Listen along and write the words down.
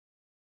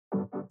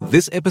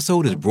This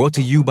episode is brought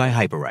to you by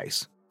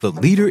Hyperice, the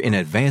leader in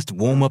advanced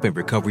warm-up and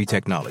recovery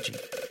technology.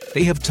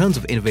 They have tons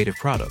of innovative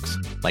products,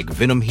 like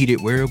Venom-heated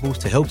wearables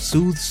to help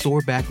soothe sore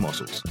back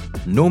muscles,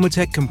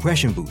 Normatec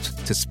compression boots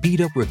to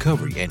speed up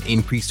recovery and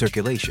increase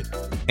circulation,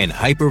 and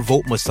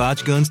Hypervolt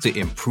massage guns to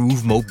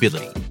improve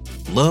mobility.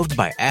 Loved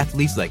by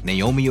athletes like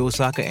Naomi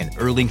Osaka and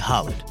Erling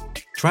Haaland.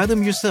 Try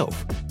them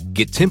yourself.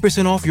 Get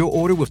 10% off your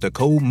order with the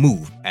code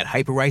MOVE at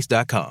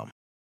Hyperice.com.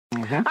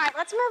 All right,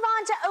 let's move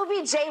on to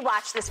OBJ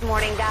Watch this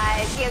morning,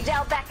 guys. The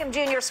Odell Beckham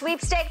Jr.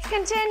 sweepstakes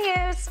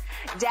continues.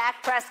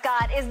 Dak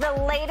Prescott is the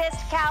latest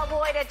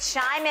Cowboy to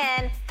chime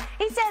in.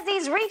 He says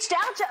he's reached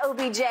out to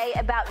OBJ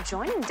about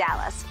joining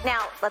Dallas.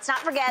 Now, let's not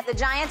forget, the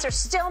Giants are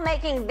still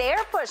making their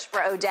push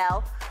for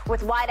Odell,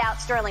 with wideout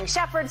Sterling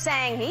Shepard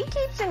saying he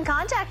keeps in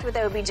contact with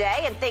OBJ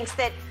and thinks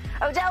that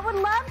Odell would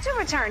love to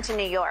return to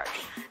New York.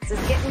 This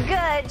is getting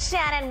good.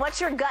 Shannon, what's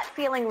your gut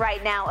feeling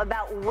right now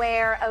about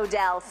where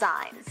Odell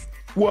signs?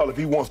 Well, if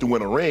he wants to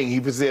win a ring,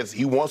 if he says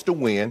he wants to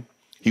win,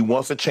 he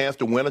wants a chance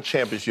to win a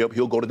championship,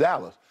 he'll go to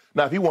Dallas.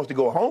 Now, if he wants to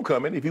go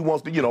homecoming, if he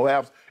wants to,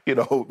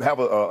 have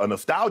a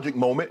nostalgic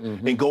moment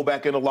and go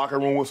back in the locker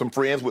room with some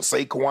friends with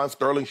Saquon,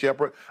 Sterling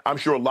Shepard, I'm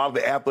sure a lot of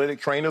the athletic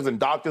trainers and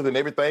doctors and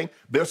everything,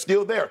 they're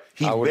still there.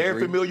 He's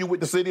very familiar with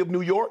the city of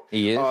New York.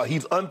 He is.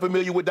 He's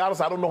unfamiliar with Dallas.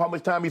 I don't know how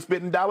much time he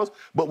spent in Dallas,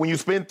 but when you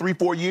spend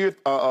 3-4 years,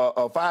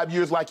 5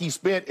 years like he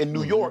spent in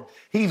New York,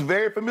 he's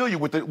very familiar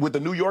with the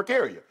New York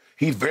area.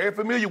 He's very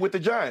familiar with the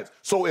Giants.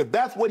 So if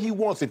that's what he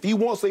wants, if he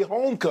wants a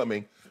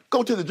homecoming,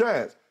 go to the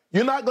Giants.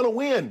 You're not going to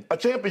win a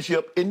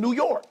championship in New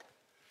York.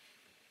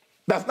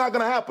 That's not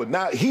going to happen.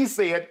 Now, he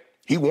said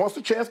he wants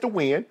a chance to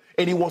win,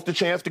 and he wants the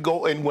chance to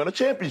go and win a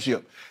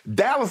championship.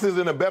 Dallas is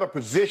in a better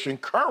position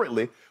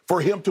currently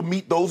for him to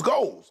meet those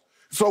goals.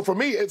 So for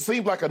me, it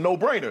seems like a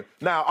no-brainer.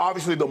 Now,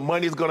 obviously, the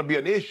money is going to be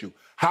an issue.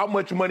 How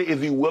much money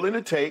is he willing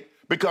to take?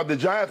 Because the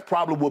Giants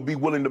probably will be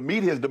willing to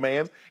meet his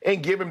demands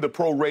and give him the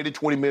prorated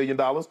 $20 million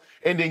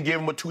and then give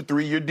him a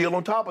 2-3 year deal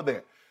on top of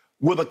that.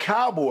 Will the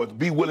Cowboys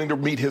be willing to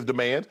meet his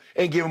demands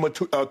and give him a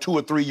 2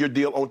 or 3 year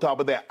deal on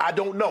top of that? I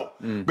don't know.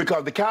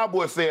 Because the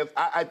Cowboys says,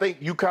 I think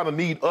you kind of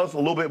need us a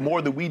little bit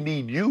more than we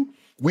need you.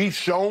 We've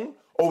shown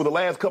over the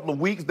last couple of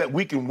weeks that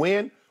we can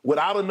win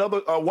without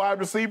another wide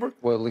receiver.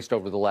 Well, at least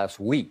over the last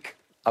week.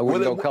 I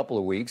wouldn't go a couple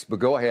of weeks, but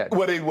go ahead.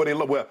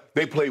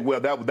 They played well.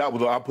 That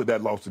was I put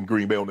that loss in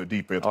Green Bay on the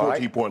defense.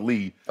 14-point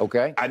lead.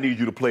 Okay. I need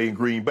you to play in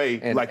Green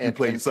Bay like you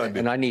played Sunday.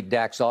 And I need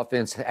Dak's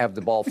offense to have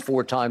the ball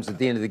 4 times at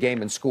the end of the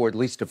game and score at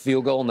least a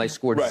field goal, and they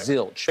scored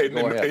zilch.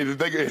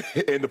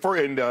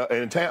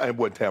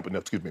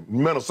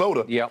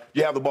 Minnesota. Yep.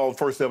 You have the ball the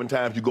first 7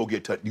 times, you go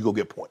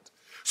get points.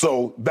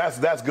 So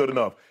that's good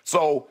enough.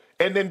 So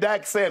and then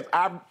Dak says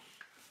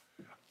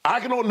I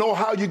don't know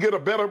how you get a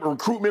better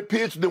recruitment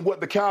pitch than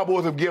what the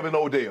Cowboys have given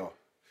Odell.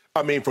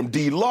 I mean, from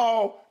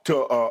D-Law to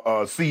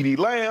CeeDee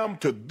Lamb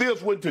to this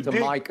one to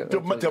Micah.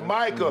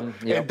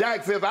 Yep. And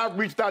Dak says, I've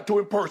reached out to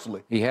him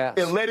personally. He has.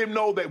 And let him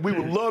know that we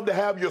would love to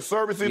have your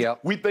services. Yep.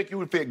 We think you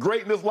would fit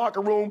great in this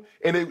locker room,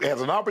 and it has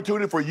an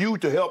opportunity for you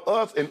to help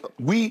us, and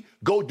we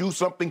go do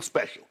something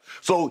special.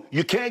 So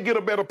you can't get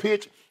a better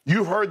pitch.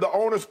 You've heard the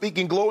owner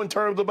speaking glowing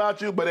terms about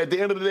you, but at the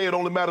end of the day, it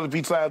only matters if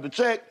he signs the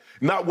check.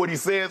 Not what he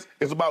says,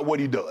 it's about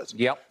what he does.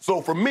 Yep. So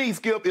for me,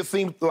 Skip, it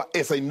seems like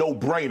it's a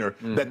no-brainer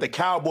that the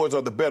Cowboys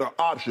are the better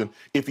option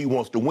if he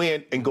wants to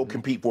win and go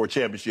compete for a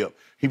championship.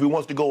 If he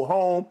wants to go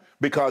home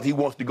because he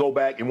wants to go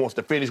back and wants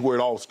to finish where it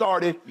all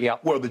started,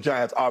 well, the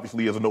Giants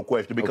obviously is a no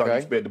question because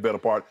he spent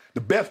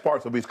the best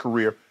parts of his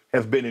career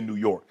has been in New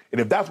York.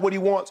 And if that's what he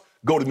wants,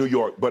 go to New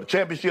York. But a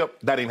championship,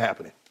 that ain't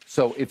happening.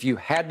 So if you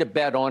had to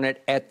bet on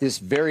it at this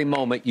very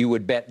moment, you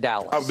would bet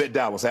Dallas. I would bet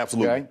Dallas,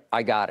 absolutely. Okay?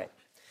 I got it.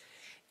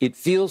 It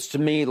feels to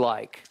me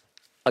like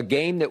a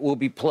game that will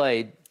be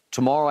played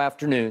tomorrow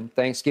afternoon,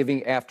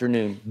 Thanksgiving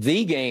afternoon.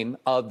 The game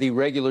of the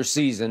regular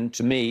season,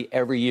 to me,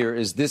 every year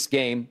is this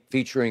game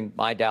featuring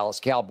my Dallas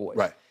Cowboys.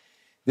 Right.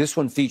 This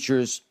one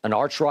features an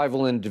arch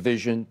rival in the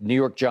division, New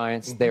York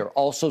Giants. They are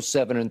also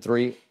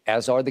 7-3,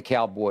 as are the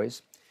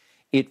Cowboys.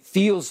 It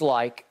feels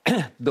like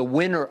the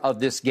winner of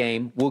this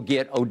game will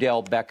get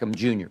Odell Beckham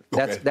Jr.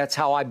 That's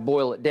how I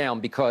boil it down,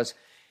 because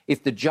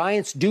if the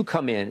Giants do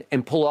come in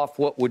and pull off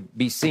what would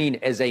be seen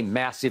as a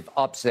massive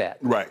upset,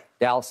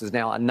 Dallas is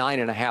now a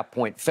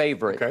 9.5-point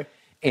favorite.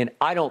 And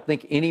I don't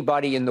think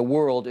anybody in the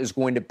world is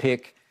going to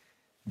pick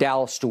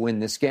Dallas to win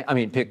this game.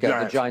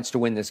 The Giants to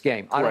win this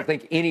game. I don't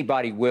think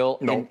anybody will.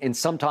 No. And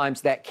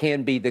sometimes that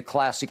can be the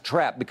classic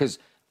trap, because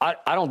I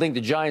don't think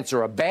the Giants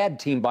are a bad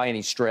team by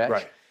any stretch.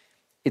 Right.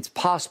 It's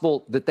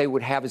possible that they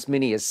would have as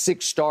many as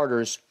 6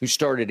 starters who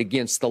started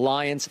against the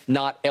Lions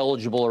not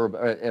eligible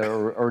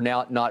or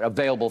now not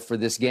available for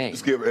this game.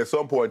 Skip, at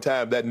some point in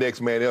time, that next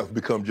man up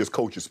becomes just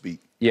coaches speak.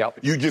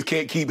 Yep. You just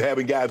can't keep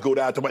having guys go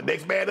down to my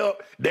next man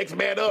up, next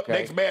man up,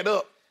 next man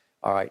up.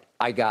 All right,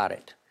 I got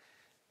it.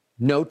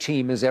 No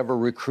team has ever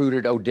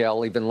recruited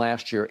Odell, even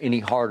last year, any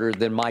harder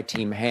than my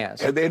team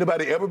has. Has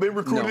anybody ever been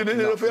recruited in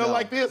the NFL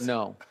like this?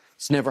 No.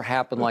 It's never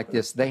happened like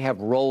this. They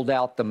have rolled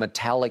out the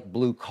metallic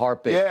blue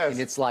carpet, Yes.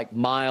 and it's like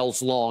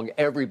miles long.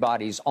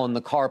 Everybody's on the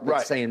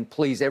carpet saying,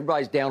 please,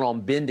 everybody's down on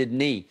bended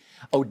knee.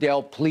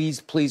 Odell, please,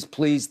 please,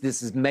 please,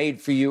 this is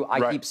made for you.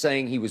 I keep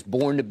saying he was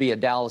born to be a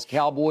Dallas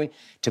Cowboy,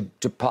 to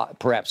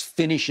perhaps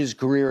finish his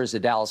career as a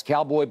Dallas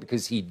Cowboy,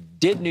 because he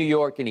did New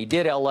York and he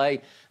did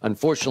L.A.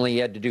 Unfortunately, he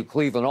had to do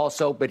Cleveland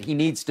also, but he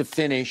needs to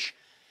finish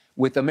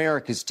with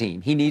America's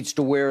team. He needs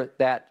to wear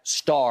that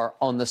star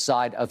on the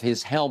side of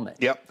his helmet.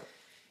 Yep.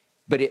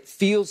 But it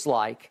feels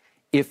like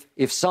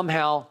if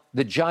somehow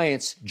the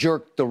Giants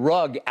jerk the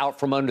rug out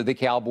from under the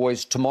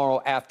Cowboys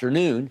tomorrow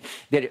afternoon,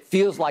 that it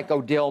feels like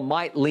Odell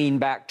might lean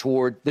back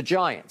toward the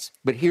Giants.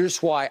 But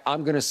here's why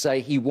I'm going to say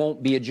he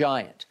won't be a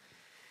Giant.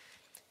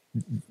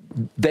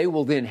 They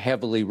will then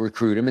heavily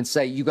recruit him and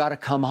say, you got to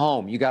come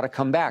home. You got to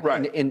come back.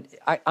 Right. And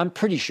I'm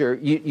pretty sure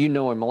you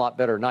know him a lot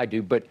better than I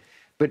do, but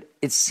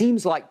it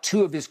seems like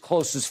two of his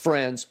closest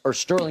friends are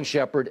Sterling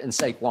Shepard and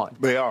Saquon.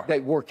 They are.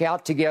 They work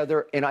out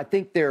together, and I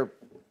think they're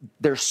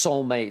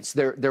soulmates.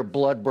 They're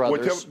blood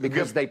brothers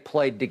because they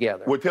played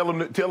together. Well, tell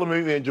them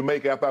in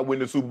Jamaica after I win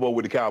the Super Bowl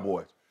with the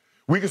Cowboys.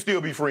 We can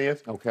still be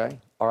friends. Okay.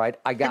 All right.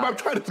 I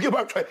got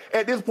it.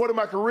 At this point in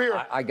my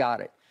career, I got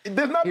it.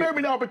 There's not very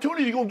many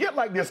opportunities you're going to get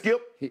like this, Skip.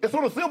 It's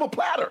on a silver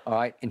platter. All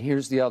right. And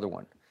here's the other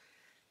one.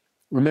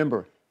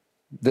 Remember,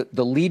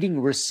 the leading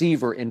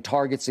receiver in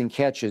targets and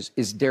catches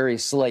is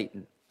Darius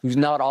Slayton, who's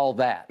not all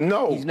that.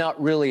 No. He's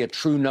not really a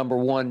true number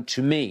one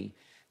to me.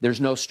 There's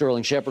no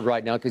Sterling Shepard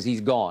right now because he's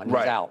gone. He's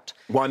out.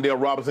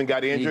 Wandale Robinson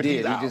got injured. He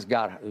did. He just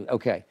got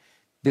okay.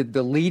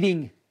 The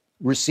leading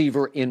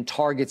receiver in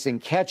targets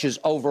and catches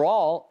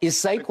overall is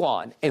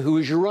Saquon, and who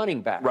is your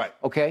running back. Right.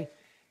 Okay.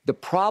 The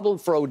problem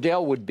for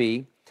Odell would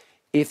be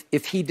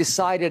if he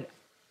decided,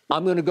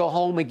 I'm going to go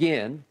home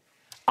again,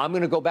 I'm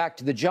going to go back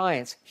to the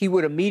Giants, he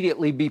would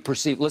immediately be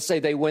perceived. Let's say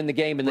they win the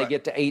game and they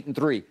get to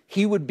 8-3.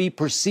 He would be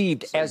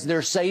perceived as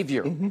their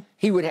savior.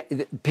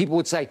 Mm-hmm. People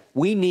would say,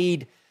 we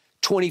need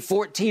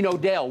 2014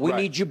 Odell. We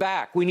need you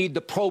back. We need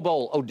the Pro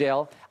Bowl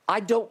Odell.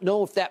 I don't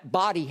know if that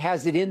body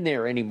has it in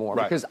there anymore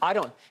because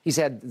he's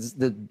had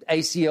the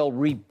ACL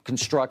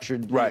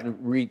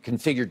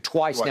reconfigured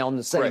twice now on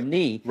the same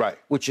knee,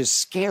 which is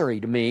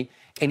scary to me.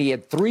 And he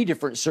had 3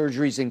 different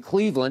surgeries in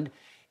Cleveland.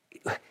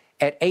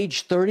 At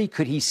age 30,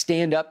 could he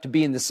stand up to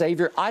being the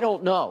savior? I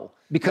don't know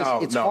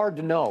because it's hard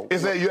to know.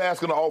 Is that you're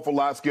asking an awful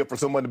lot, Skip, for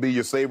someone to be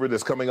your savior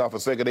that's coming off a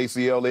second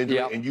ACL injury,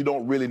 and you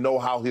don't really know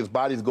how his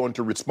body's going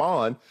to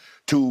respond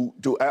to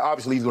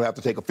obviously he's going to have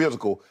to take a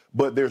physical,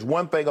 but there's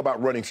one thing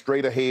about running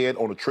straight ahead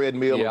on a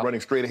treadmill and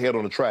running straight ahead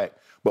on the track.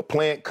 But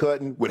plant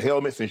cutting with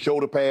helmets and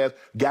shoulder pads,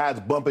 guys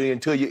bumping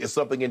into you is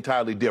something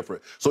entirely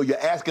different. So you're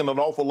asking an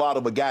awful lot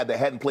of a guy that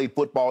hadn't played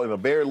football in a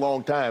very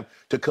long time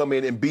to come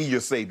in and be your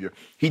savior.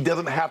 He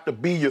doesn't have to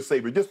be your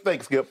savior. Just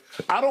think, Skip,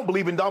 I don't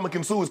believe in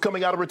Ndamukong Suh is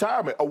coming out of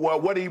retirement or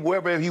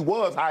wherever he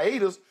was,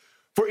 hiatus,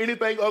 for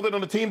anything other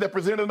than a team that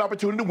presented an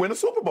opportunity to win a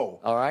Super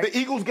Bowl. All right. The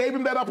Eagles gave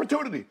him that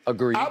opportunity.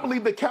 Agreed. I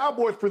believe the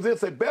Cowboys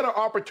presents a better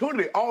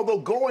opportunity, although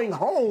going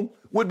home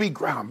would be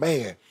ground.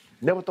 Man,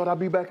 never thought I'd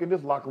be back in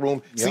this locker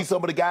room, see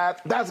some of the guys.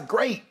 That's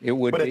great. It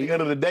would But at the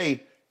end of the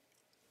day,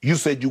 you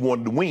said you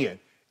wanted to win.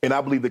 And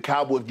I believe the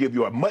Cowboys give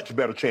you a much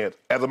better chance.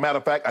 As a matter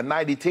of fact, a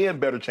 90-10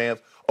 better chance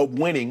of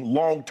winning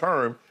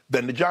long-term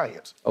than the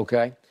Giants.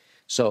 Okay.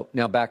 So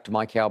now back to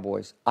my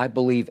Cowboys. I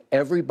believe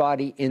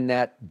everybody in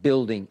that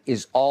building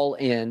is all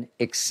in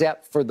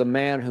except for the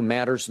man who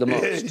matters the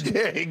most.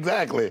 Yeah,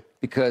 exactly.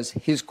 Because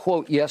his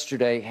quote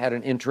yesterday had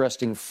an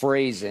interesting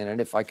phrase in it,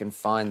 if I can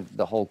find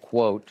the whole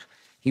quote.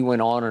 He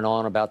went on and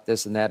on about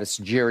this and that. It's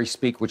Jerry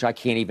speak, which I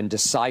can't even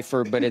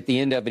decipher. But at the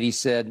end of it, he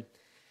said,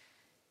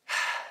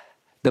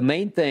 the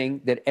main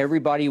thing that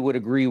everybody would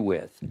agree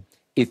with,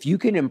 if you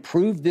can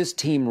improve this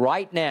team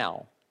right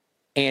now,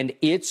 and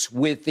it's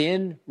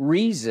within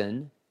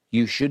reason,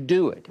 you should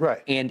do it.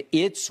 Right. And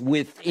it's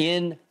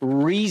within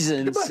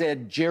reason,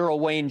 said Gerald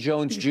Wayne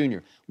Jones Jr.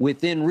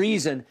 Within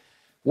reason.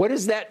 What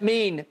does that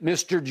mean,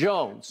 Mr.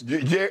 Jones?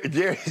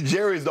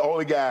 Jerry's the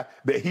only guy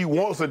that he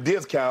wants a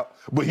discount,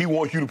 but he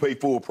wants you to pay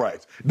full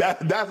price.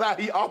 That's how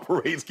he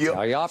operates, Skip.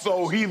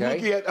 So he's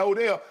looking at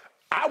Odell.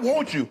 I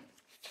want you,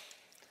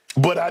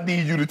 but I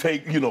need you to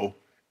take,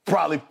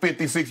 probably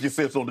 50, 60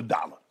 cents on the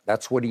dollar.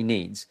 That's what he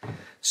needs.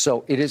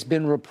 So it has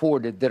been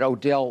reported that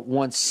Odell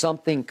wants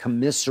something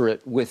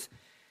commensurate with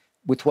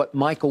what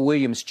Michael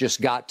Williams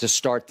just got to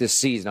start this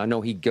season. I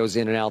know he goes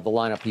in and out of the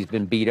lineup. He's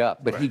been beat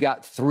up. But he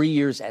got 3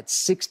 years at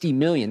 $60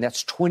 million.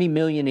 That's $20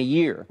 million a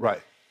year.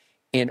 Right.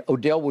 And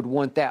Odell would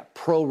want that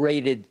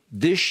prorated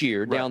this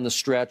year down the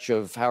stretch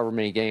of however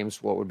many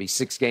games, what would be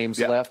 6 games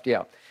left?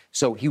 Yeah.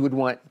 So he would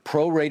want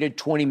prorated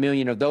 $20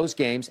 million of those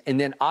games. And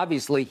then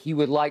obviously he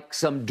would like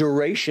some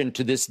duration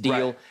to this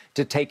deal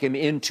to take him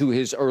into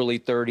his early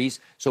 30s.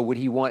 So would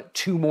he want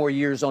 2 more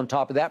years on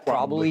top of that?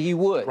 Probably he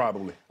would.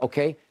 Probably.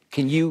 Okay.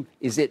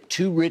 Is it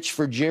too rich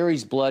for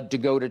Jerry's blood to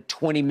go to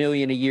 $20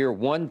 million a year,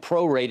 one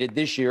prorated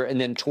this year,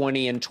 and then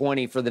 20 and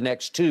 20 for the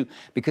next 2?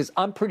 Because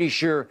I'm pretty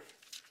sure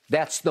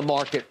That's the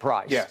market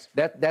price. Yes.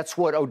 That's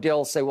what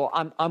Odell say. Well,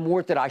 I'm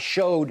worth it. I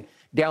showed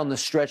down the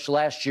stretch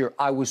last year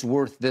I was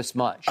worth this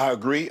much. I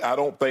agree. I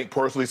don't think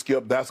personally,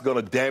 Skip, that's going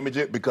to damage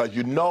it because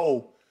you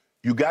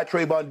got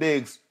Trayvon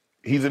Diggs.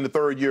 He's in the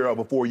third year of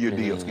a 4-year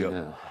deal, Skip.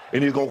 Yeah.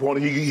 And he's going to want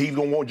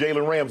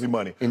Jalen Ramsey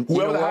money. And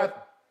whoever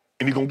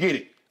and he's going to get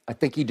it. I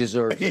think he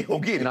deserves it. He's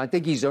going to get it. And I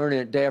think he's earning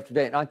it day after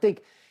day. And I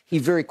think he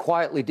very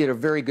quietly did a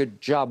very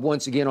good job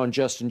once again on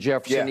Justin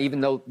Jefferson,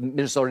 even though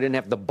Minnesota didn't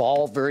have the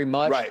ball very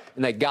much. Right.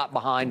 And they got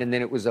behind, and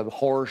then it was a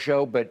horror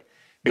show. But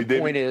the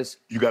point is,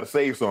 you got to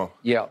save some.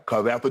 Yeah.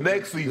 Because after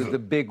next season, the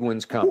big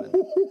one's coming.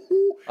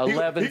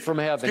 11 from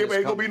heaven. Skip,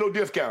 ain't going to be no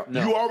discount.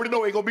 No. You already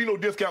know ain't going to be no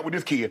discount with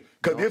this kid.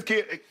 Because this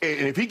kid,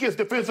 and if he gets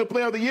Defensive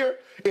Player of the Year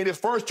in his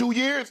first 2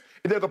 years,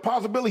 there's a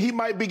possibility he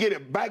might be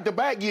getting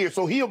back-to-back years.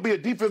 So he'll be a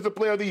Defensive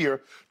Player of the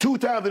Year 2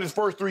 times in his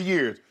first 3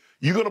 years.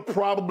 You're going to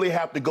probably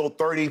have to go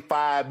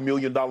 $35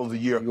 million a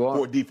year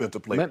for a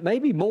defensive player.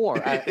 Maybe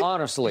more,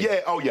 honestly.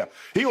 Yeah, oh yeah.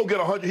 He gonna get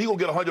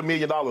 $100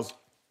 million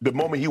the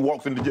moment he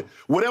walks in the gym.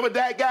 Whatever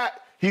Dak got,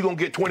 he gonna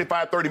get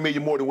 25, 30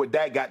 million more than what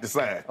Dak got to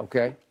sign.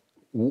 Okay.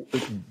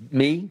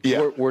 Me?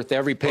 Yeah. Worth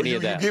every penny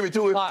of that. You give it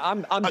to him?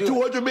 I'm a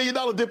 $200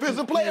 million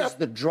defensive player? He's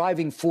the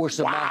driving force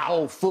of my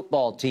whole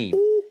football team.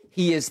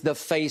 He is the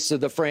face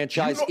of the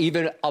franchise,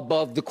 even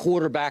above the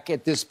quarterback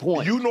at this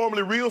point. You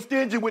normally real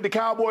stingy with the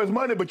Cowboys'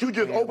 money, but you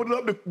just opened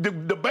up the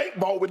bank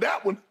vault with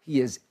that one.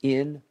 He is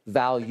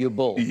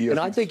invaluable. And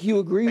I think you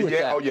agree with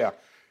that. Oh, yeah.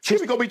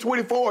 He's going to be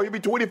 24. He'll be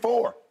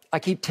 24. I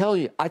keep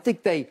telling you, I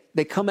think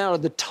they come out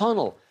of the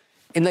tunnel,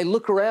 and they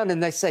look around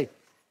and they say,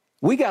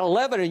 we got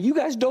 11 and you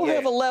guys don't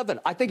have 11.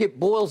 I think it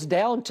boils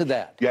down to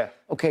that. Yeah.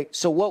 Okay,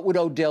 so what would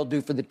Odell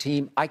do for the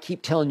team? I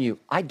keep telling you,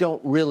 I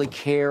don't really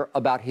care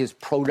about his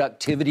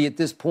productivity at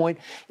this point.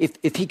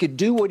 If he could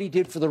do what he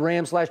did for the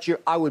Rams last year,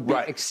 I would be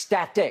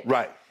ecstatic.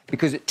 Right.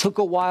 Because it took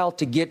a while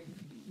to get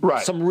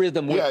some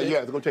rhythm with it. Yeah,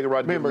 it's going to take a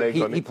ride. Remember,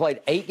 he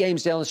played 8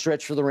 games down the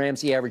stretch for the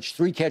Rams. He averaged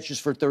 3 catches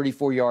for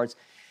 34 yards.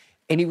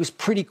 And he was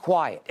pretty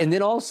quiet. And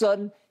then all of a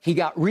sudden, he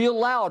got real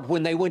loud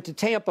when they went to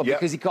Tampa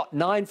because he caught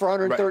 9 for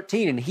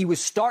 113. And he was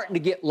starting to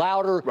get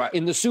louder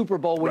in the Super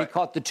Bowl when he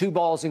caught the 2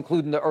 balls,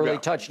 including the early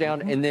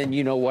touchdown. And then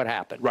you know what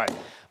happened. Right.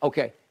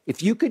 Okay,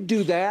 if you could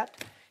do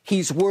that,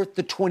 he's worth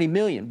the $20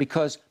 million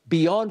because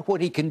beyond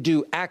what he can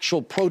do,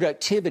 actual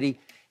productivity,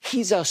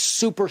 he's a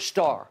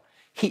superstar.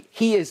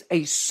 He is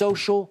a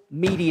social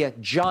media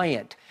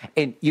giant.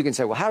 And you can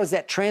say, well, how does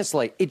that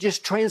translate? It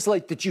just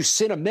translates that you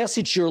sent a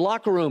message to your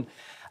locker room.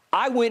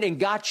 I went and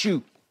got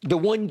you the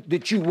one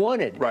that you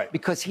wanted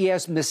because he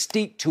has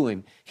mystique to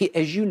him.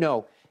 As you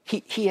know,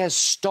 he has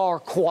star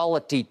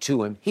quality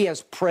to him. He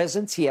has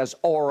presence. He has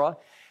aura.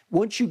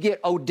 Once you get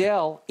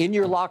Odell in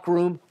your locker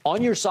room,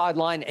 on your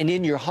sideline, and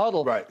in your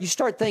huddle, you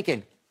start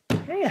thinking,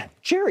 man,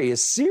 Jerry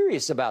is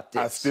serious about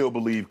this. I still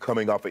believe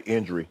coming off an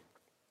injury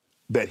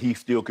that he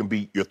still can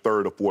be your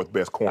 3rd or 4th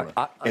best corner,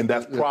 and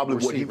that's probably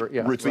receiver,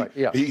 what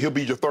he'll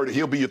be your third.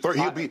 He'll be your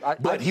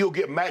third. He'll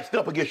get matched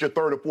up against your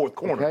 3rd or 4th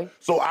corner. Okay.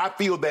 So I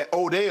feel that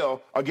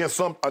Odell against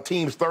a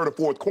team's 3rd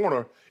or 4th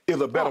corner is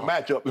a better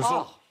matchup,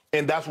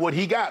 and that's what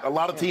he got. A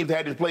lot of teams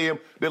had to play him.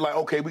 They're like,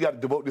 okay, we got to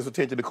devote this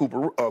attention to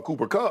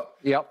Cooper Kupp.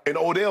 Yep. And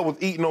Odell was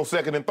eating on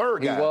 2nd and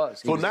 3rd guy. He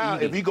was. So now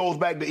if he goes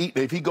back to eat,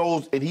 if he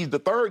goes and he's the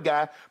 3rd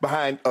guy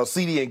behind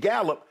CD and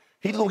Gallup,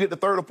 he's gonna get the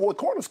 3rd or 4th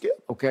corner,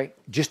 Skip. Okay,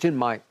 just in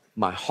my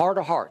heart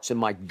of hearts and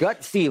my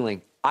gut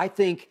feeling, I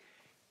think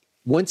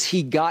once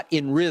he got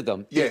in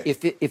rhythm,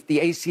 if the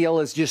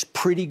ACL is just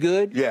pretty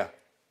good,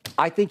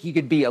 I think he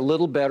could be a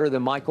little better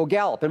than Michael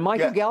Gallup. And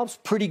Michael Gallup's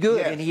pretty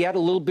good, and he had a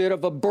little bit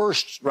of a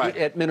burst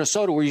at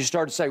Minnesota where you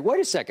start to say,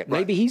 wait a second,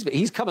 maybe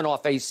he's coming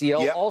off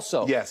ACL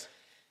also. Yes.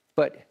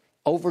 But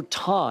over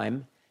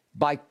time,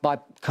 by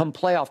come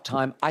playoff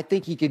time, I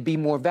think he could be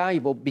more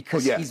valuable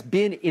because he's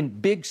been in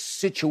big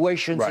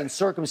situations and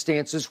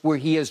circumstances where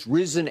he has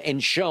risen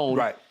and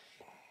shown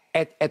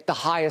at the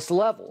highest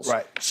levels.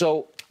 Right.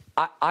 So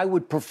I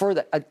would prefer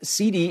that.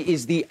 CD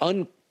is the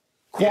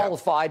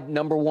unqualified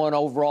number 1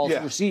 overall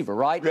receiver,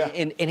 right? Yeah.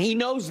 And he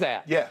knows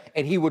that. Yeah.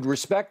 And he would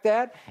respect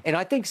that. And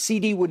I think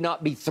CD would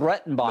not be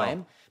threatened by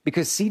him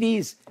because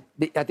CD's,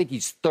 I think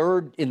he's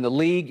 3rd in the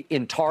league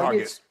in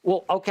targets.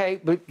 Well, okay,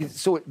 but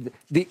so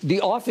the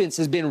offense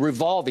has been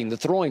revolving.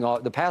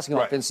 The passing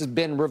offense has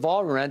been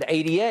revolving around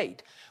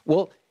 88.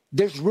 Well,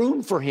 there's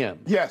room for him.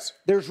 Yes.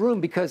 There's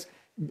room because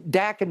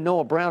Dak and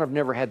Noah Brown have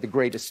never had the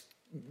greatest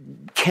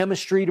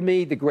chemistry to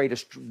me, the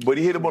greatest. But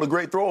he hit him on a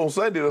great throw on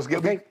Sunday.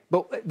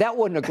 But that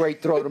wasn't a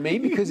great throw to me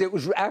because it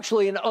was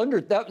actually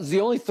that was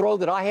the only throw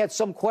that I had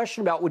some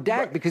question about with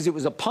Dak because it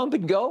was a pump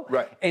and go.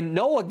 Right. And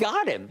Noah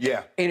got him.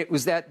 Yeah. And it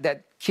was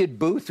that kid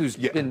Booth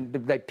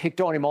they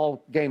picked on him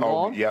all game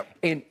long. Yep.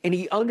 And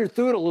he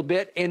underthrew it a little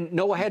bit and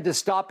Noah had to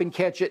stop and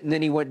catch it and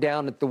then he went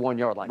down at the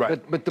 1-yard line.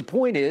 Right. But the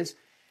point is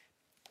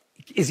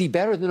he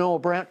better than Noah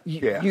Brown?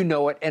 You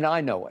know it, and I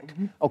know it.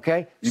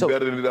 Okay? He's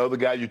better than the other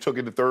guy you took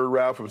in the 3rd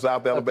round from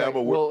South Alabama?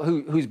 Okay, well,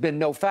 who's been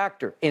no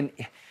factor. And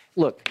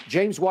look,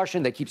 James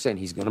Washington, they keep saying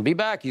he's going to be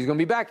back,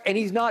 and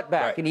he's not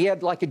back. Right. And he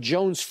had like a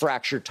Jones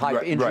fracture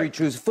type injury right.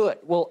 to his foot.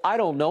 Well, I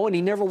don't know, and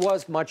he never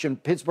was much in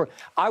Pittsburgh.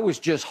 I was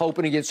just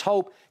hoping against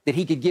hope that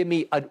he could give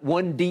me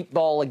one deep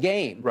ball a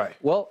game. Right.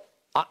 Well,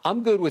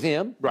 I'm good with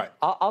him. Right.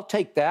 I'll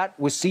take that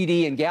with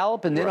CD and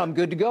Gallup, and then I'm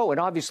good to go. And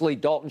obviously,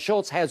 Dalton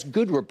Schultz has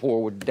good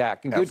rapport with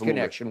Dak and good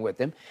connection with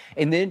him.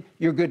 And then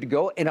you're good to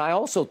go. And I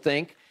also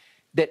think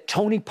that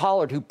Tony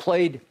Pollard, who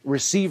played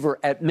receiver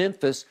at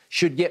Memphis,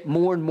 should get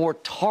more and more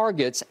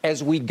targets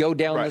as we go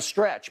down the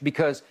stretch.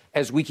 Because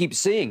as we keep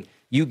seeing,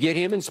 you get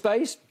him in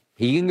space,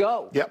 he can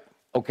go. Yep.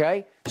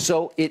 Okay?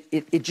 So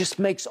it just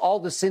makes all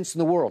the sense in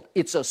the world.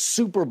 It's a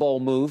Super Bowl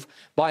move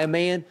by a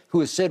man who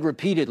has said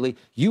repeatedly,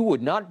 you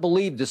would not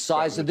believe the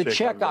size of the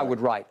check I would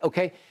write.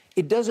 Okay?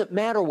 It doesn't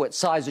matter what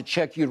size of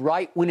check you'd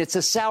write when it's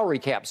a salary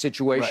cap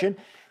situation.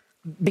 Right.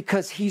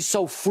 Because he's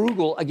so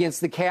frugal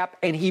against the cap,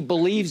 and he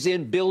believes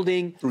in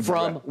building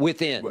from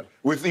within. Right.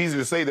 Well, it's easy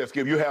to say that,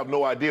 Skip. You have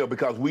no idea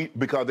because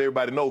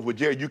everybody knows. With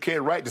Jerry, you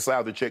can't write the size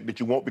of the check that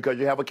you want because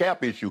you have a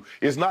cap issue.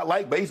 It's not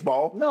like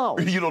baseball. No.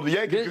 You know, the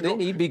Yankees. Then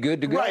he'd be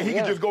good to go. Right. He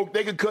could just go.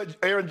 They could cut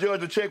Aaron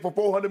Judge a check for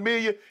 $400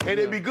 million, and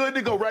it'd be good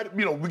to go. Right.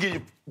 You know, we give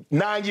you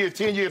 9 years,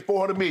 10 years,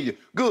 $400 million.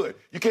 Good.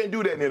 You can't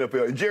do that in the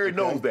NFL, and Jerry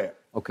knows that.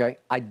 Okay.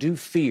 I do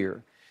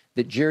fear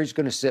that Jerry's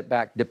going to sit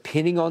back,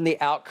 depending on the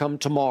outcome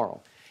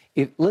tomorrow.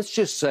 Let's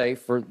just say,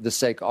 for the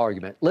sake of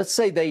argument, let's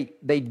say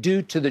they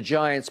do to the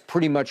Giants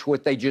pretty much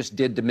what they just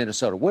did to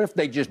Minnesota. What if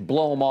they just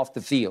blow them off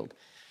the field?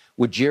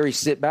 Would Jerry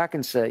sit back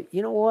and say,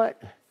 you know what?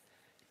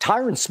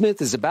 Tyron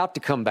Smith is about to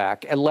come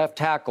back at left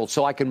tackle,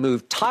 so I can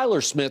move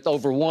Tyler Smith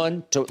over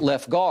one to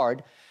left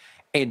guard,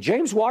 and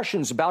James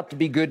Washington's about to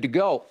be good to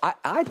go.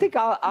 I think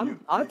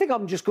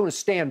I'm just going to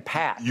stand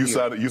pat. You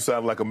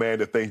sound like a man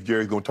that thinks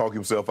Jerry's going to talk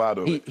himself out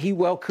of it. He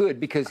well could,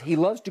 because he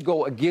loves to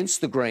go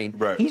against the grain.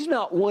 Right. He's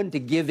not one to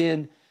give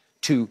in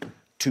to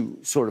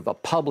sort of a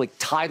public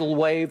tidal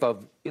wave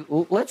of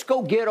let's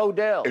go get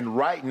Odell. And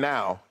right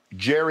now,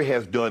 Jerry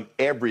has done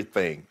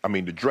everything. I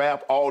mean, to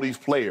draft all these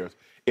players.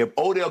 If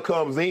Odell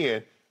comes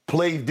in,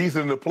 plays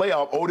decent in the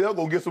playoff, Odell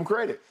going to get some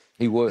credit.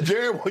 He would.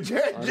 Jerry wants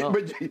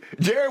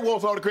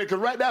all the credit because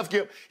right now,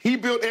 Skip, he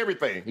built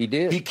everything. He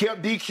did. He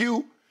kept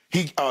DQ.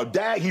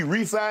 He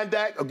re-signed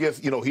Dak. I guess,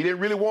 he didn't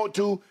really want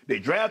to. They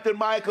drafted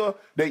Micah.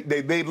 They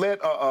let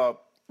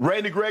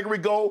Randy Gregory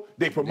go.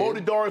 They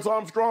promoted Dorrance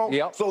Armstrong.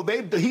 Yep. So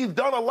he's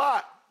done a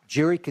lot.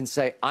 Jerry can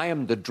say, I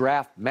am the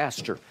draft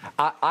master.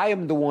 I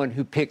am the one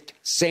who picked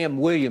Sam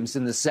Williams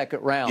in the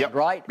second round,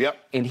 right? Yep.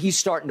 And he's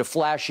starting to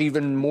flash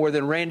even more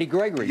than Randy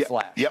Gregory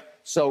flashed. Yep.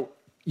 So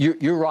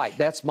you're right.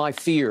 That's my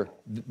fear.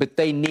 But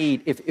they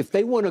need, if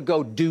they want to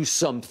go do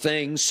some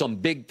things, some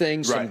big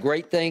things, some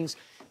great things,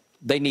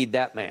 they need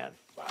that man.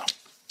 Wow.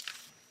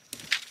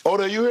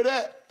 Odell, you hear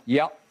that?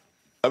 Yep.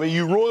 I mean,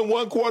 you ruined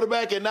one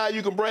quarterback, and now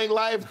you can bring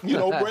life,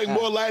 bring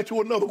more life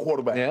to another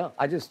quarterback. Yeah,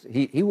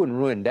 he wouldn't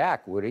ruin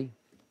Dak, would he?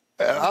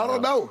 I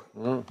don't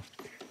know.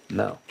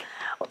 No.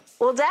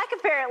 Well, Dak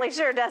apparently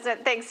sure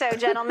doesn't think so,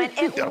 gentlemen.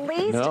 At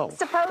least,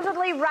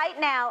 supposedly right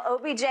now,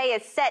 OBJ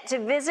is set to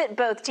visit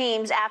both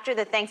teams after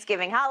the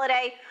Thanksgiving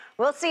holiday.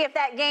 We'll see if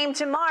that game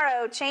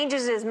tomorrow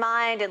changes his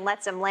mind and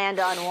lets him land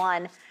on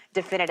one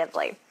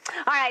definitively.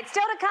 All right,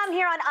 still to come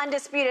here on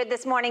Undisputed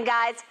this morning,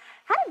 guys.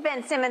 How did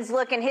Ben Simmons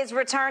look in his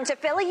return to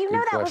Philly? You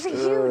know that was a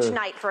huge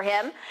night for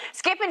him.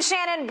 Skip and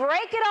Shannon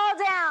break it all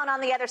down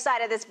on the other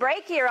side of this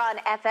break here on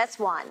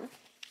FS1.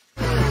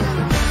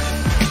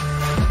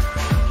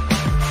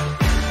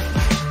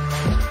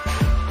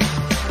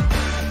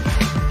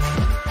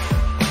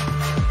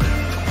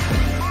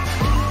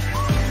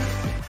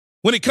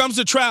 When it comes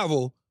to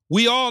travel,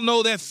 we all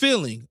know that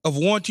feeling of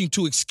wanting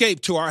to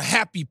escape to our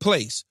happy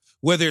place,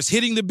 whether it's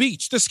hitting the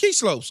beach, the ski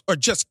slopes, or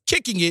just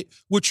kicking it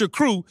with your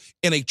crew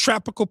in a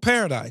tropical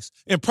paradise.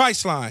 And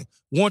Priceline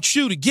wants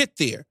you to get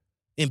there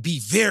and be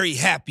very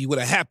happy with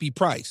a happy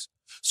price,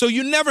 so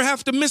you never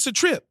have to miss a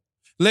trip.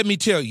 Let me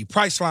tell you,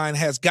 Priceline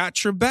has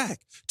got your back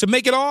to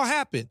make it all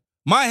happen.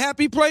 My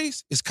happy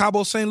place is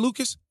Cabo San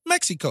Lucas,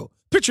 Mexico.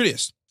 Picture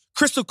this: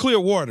 crystal clear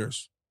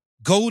waters,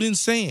 golden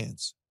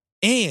sands,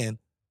 and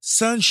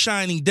sun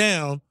shining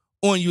down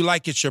on you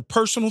like it's your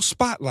personal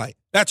spotlight.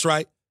 That's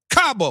right.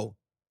 Cabo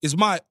is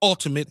my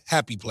ultimate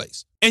happy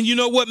place. And you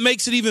know what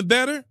makes it even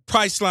better?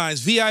 Priceline's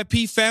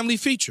VIP family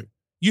feature.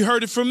 You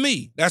heard it from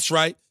me. That's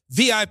right.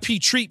 VIP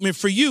treatment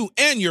for you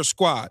and your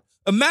squad.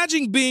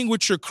 Imagine being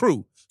with your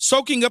crew,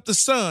 soaking up the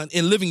sun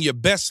and living your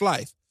best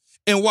life.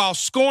 And while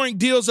scoring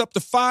deals up to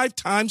 5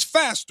 times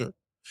faster,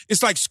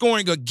 it's like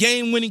scoring a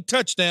game-winning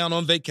touchdown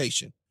on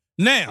vacation.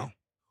 Now,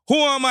 who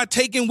am I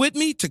taking with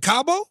me to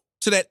Cabo?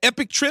 To that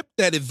epic trip,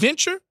 that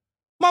adventure?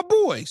 My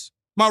boys,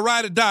 my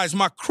ride or dies,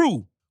 my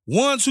crew,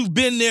 ones who've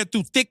been there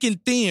through thick and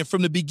thin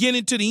from the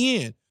beginning to the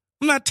end.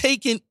 I'm not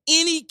taking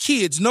any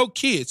kids, no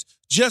kids,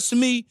 just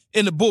me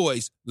and the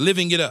boys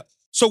living it up.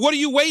 So what are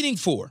you waiting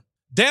for?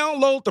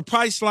 Download the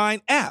Priceline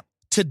app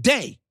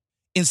today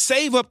and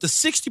save up to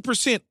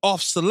 60%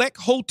 off select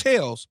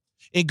hotels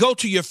and go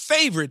to your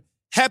favorite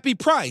happy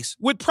price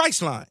with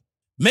Priceline.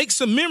 Make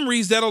some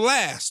memories that'll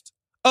last.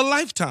 a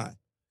lifetime.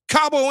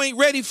 Cabo ain't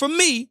ready for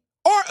me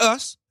or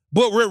us,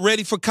 but we're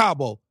ready for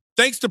Cabo.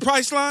 Thanks to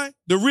Priceline,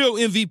 the real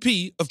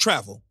MVP of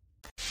travel.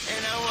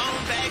 And I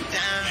won't back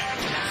down.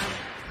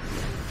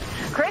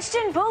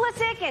 Christian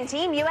Pulisic and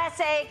Team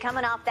USA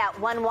coming off that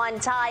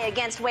 1-1 tie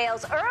against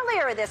Wales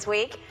earlier this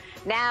week.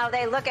 Now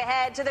they look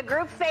ahead to the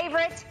group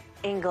favorite,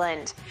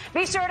 England.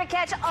 Be sure to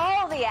catch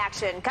all the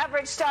action.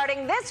 Coverage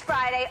starting this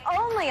Friday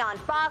only on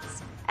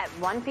Fox at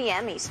 1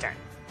 p.m. Eastern.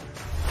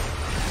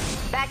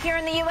 Back here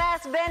in the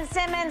U.S., Ben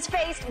Simmons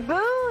faced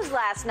boos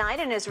last night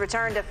in his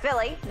return to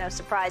Philly. No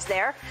surprise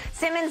there.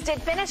 Simmons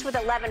did finish with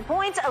 11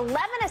 points, 11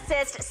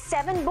 assists,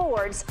 7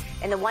 boards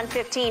in the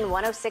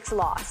 115-106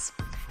 loss.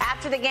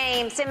 After the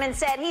game, Simmons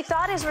said he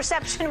thought his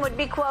reception would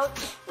be, quote,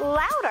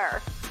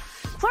 louder.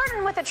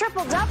 Flirting with a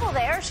triple-double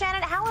there.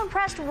 Shannon, how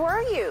impressed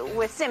were you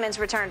with Simmons'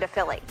 return to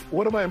Philly?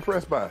 What am I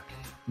impressed by?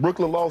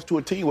 Brooklyn lost to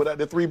a team without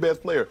their 3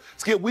 best players.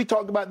 Skip, we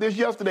talked about this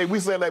yesterday. We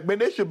said, like, man,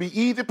 they should be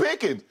easy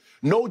pickings.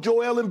 No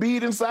Joel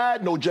Embiid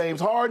inside, no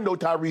James Harden, no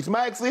Tyrese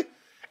Maxey.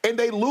 And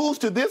they lose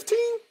to this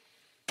team?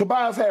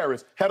 Tobias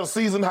Harris had a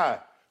season high,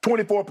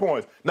 24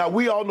 points. Now,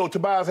 we all know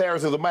Tobias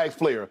Harris is a max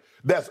player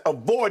that's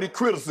avoided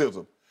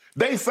criticism.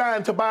 They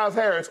signed Tobias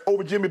Harris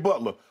over Jimmy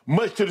Butler,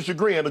 much to the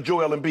chagrin of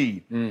Joel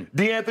Embiid.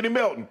 DeAnthony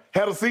Melton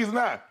had a season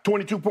high,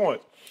 22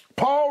 points.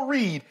 Paul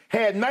Reed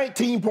had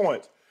 19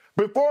 points.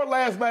 Before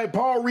last night,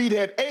 Paul Reed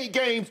had 8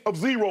 games of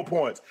 0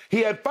 points. He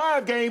had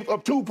 5 games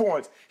of 2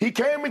 points. He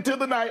came into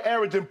the night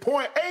averaging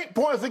 0.8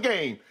 points a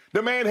game.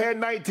 The man had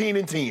 19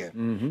 and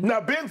 10. Now,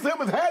 Ben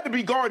Simmons had to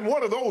be guarding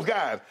one of those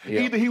guys.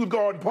 Yeah. Either he was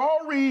guarding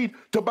Paul Reed,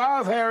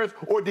 Tobias Harris,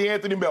 or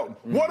DeAnthony Melton.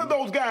 One of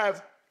those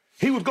guys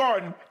he was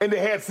guarding, and they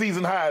had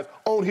season highs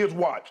on his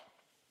watch.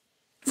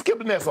 Skip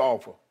the Nets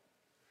offer.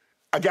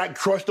 I got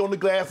crushed on the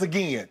glass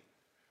again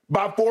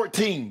by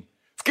 14.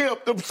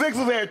 Skip, the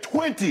Sixers had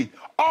 20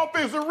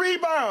 offensive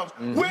rebounds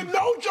with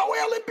no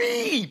Joel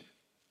Embiid.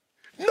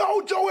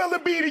 No Joel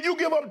Embiid, and you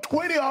give up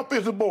 20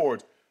 offensive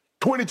boards.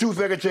 22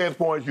 second chance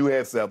points, you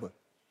had 7.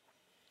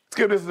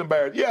 Skip, this is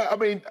embarrassing. Yeah,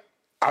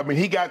 I mean,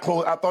 he got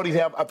close. I thought he'd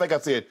have, I think I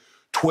said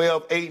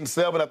 12, 8, and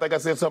 7. I think I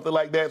said something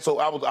like that. So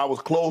I was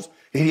close.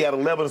 He had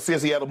 11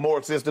 assists. He had more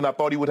assists than I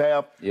thought he would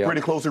have. Yeah.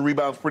 Pretty close in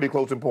rebounds, pretty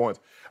close in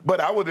points. But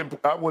I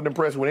wasn't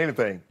impressed with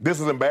anything. This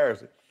is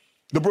embarrassing.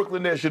 The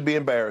Brooklyn Nets should be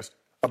embarrassed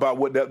about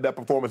what that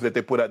performance that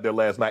they put out there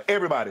last night.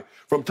 Everybody,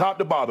 from top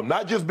to bottom,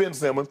 not just Ben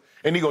Simmons.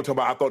 And he gonna talk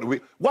about, I thought,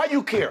 why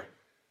you care?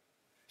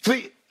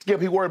 See,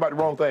 Skip, he worried about the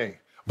wrong thing.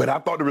 But I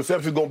thought the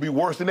reception was gonna be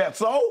worse than that.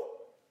 So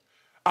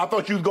I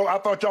thought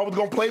y'all was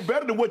gonna play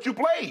better than what you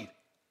played.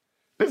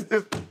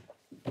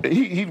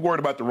 He's worried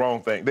about the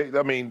wrong thing.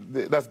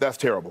 That's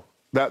terrible.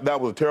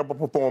 That was a terrible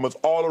performance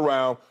all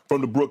around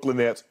from the Brooklyn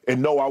Nets. And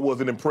no, I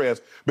wasn't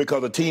impressed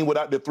because a team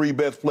without the 3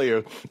 best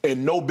players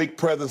and no big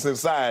presence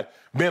inside,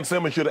 Ben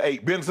Simmons should have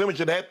 8. Ben Simmons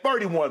should have had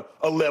 31,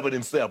 11,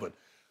 and 7.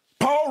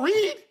 Paul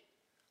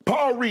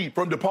Reed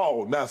from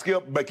DePaul. Now,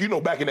 Skip, back in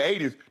the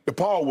 80s,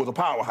 DePaul was a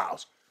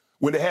powerhouse.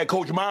 When they had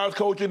Coach Myers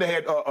coaching, they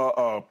had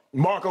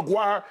Mark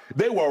Aguirre.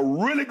 They were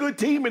a really good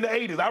team in the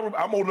 80s.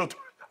 I'm old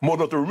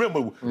enough to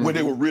remember when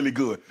they were really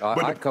good.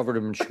 I covered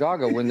them in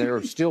Chicago when they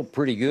were still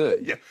pretty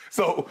good. Yeah,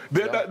 so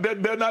they're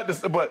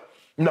not. But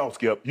no,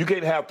 Skip, you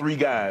can't have 3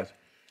 guys.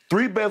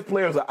 3 best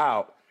players are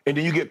out, and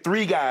then you get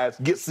 3 guys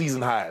get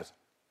season highs.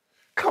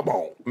 Come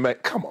on, man.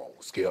 Come on,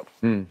 Skip.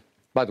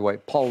 By the way,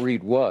 Paul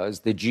Reed was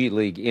the G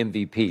League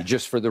MVP,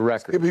 just for the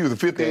record. Skip, he was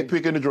the 58th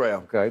pick in the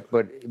draft. Okay,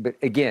 but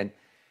again,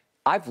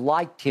 I've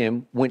liked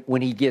him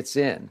when he gets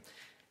in.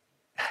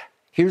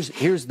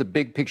 Here's the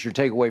big picture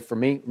takeaway for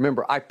me.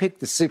 Remember, I picked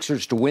the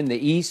Sixers to win the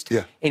East,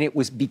 and it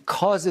was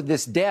because of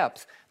this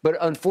depth. But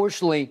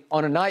unfortunately,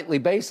 on a nightly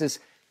basis,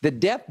 the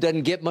depth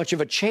doesn't get much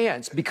of a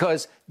chance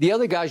because the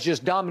other guys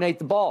just dominate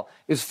the ball.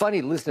 It was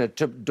funny listening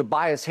to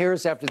Tobias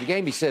Harris after the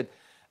game. He said,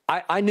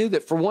 I knew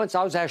that for once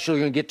I was actually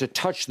going to get to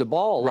touch the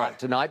ball a lot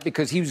tonight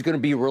because he was going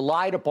to be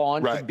relied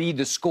upon to be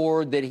the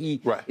scorer that he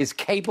is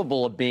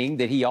capable of being,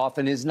 that he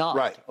often is not.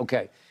 Right.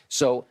 Okay,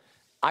 so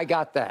I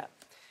got that.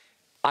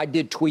 I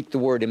did tweet the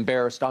word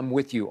embarrassed. I'm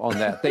with you on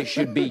that. They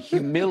should be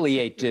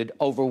humiliated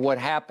over what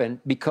happened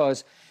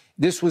because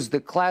this was the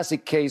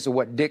classic case of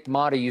what Dick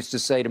Motta used to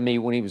say to me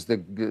when he was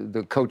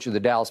the coach of the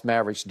Dallas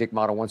Mavericks. Dick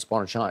Motta once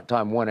upon a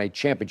time won a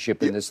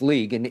championship in this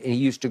league, and he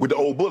used to... With the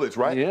old Bullets,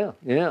 right?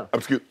 Yeah.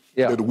 Excuse,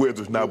 they're the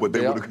Wizards now, but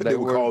they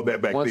were called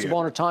that back once then. Once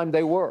upon a time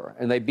they were,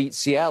 and they beat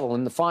Seattle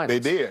in the finals.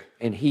 They did.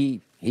 And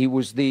he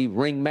was the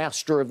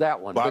ringmaster of that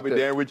one. Bobby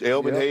Danridge,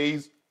 Elvin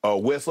Hayes,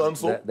 Wes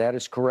Unseld. That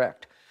is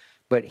correct.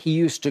 But he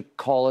used to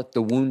call it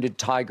the wounded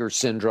tiger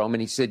syndrome. And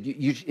he said,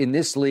 in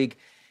this league,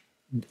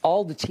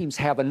 all the teams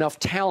have enough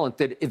talent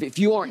that if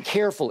you aren't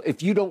careful,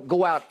 if you don't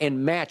go out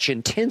and match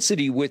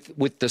intensity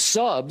with the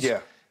subs,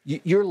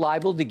 you're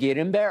liable to get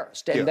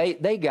embarrassed. And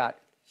they got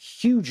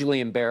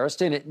hugely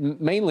embarrassed. And it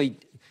mainly,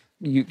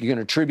 you're going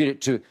to attribute it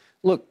to,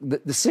 look,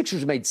 the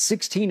Sixers made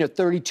 16 of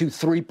 32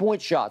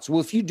 three-point shots. Well,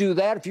 if you do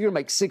that, if you're going to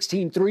make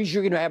 16 threes,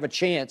 you're going to have a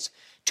chance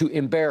to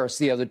embarrass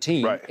the other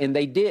team. Right. And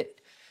they did.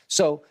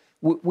 So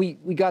we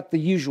got the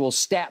usual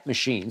stat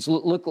machines.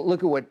 Look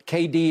at what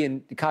KD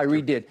and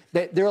Kyrie did.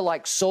 They're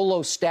like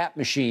solo stat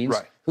machines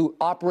who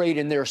operate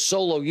in their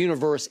solo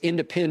universe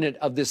independent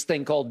of this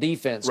thing called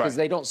defense because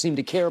they don't seem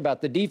to care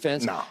about the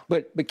defense. No.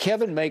 But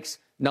Kevin makes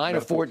 9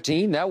 of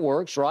 14. That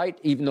works, right?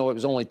 Even though it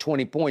was only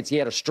 20 points, he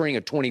had a string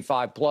of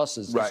 25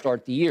 pluses to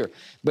start the year.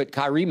 But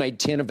Kyrie made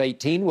 10 of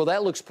 18. Well,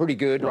 that looks pretty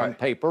good on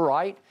paper,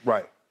 right?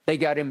 Right. They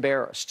got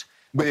embarrassed.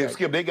 But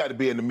Skip, they got to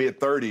be in the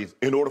mid-30s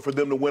in order for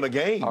them to win a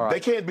game. They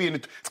can't be in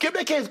the Skip.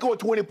 They can't score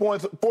 20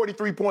 points,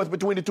 43 points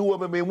between the two of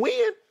them and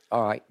win.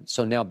 All right.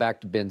 So now back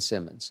to Ben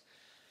Simmons.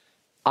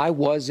 I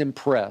was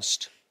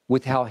impressed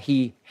with how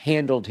he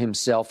handled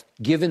himself,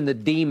 given the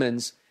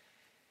demons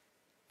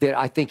that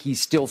I think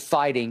he's still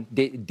fighting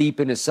deep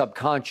in his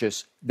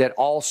subconscious that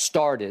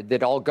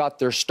all got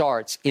their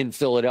starts in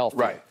Philadelphia.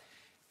 Right.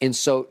 And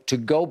so to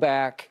go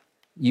back.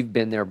 You've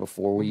been there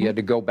before where you had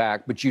to go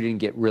back, but you didn't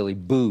get really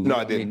booed. No,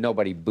 I didn't. mean,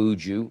 nobody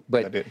booed you.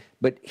 But I didn't.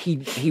 But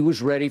he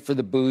was ready for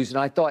the boos, and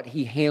I thought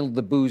he handled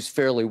the boos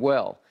fairly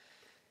well.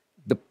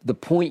 The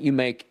point you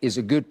make is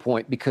a good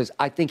point because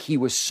I think he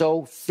was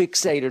so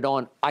fixated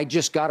on, I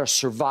just got to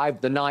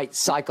survive the night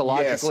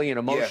psychologically and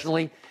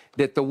emotionally,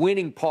 that the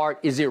winning part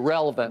is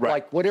irrelevant. Right.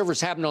 Like whatever's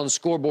happening on the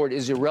scoreboard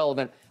is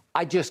irrelevant.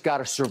 I just got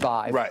to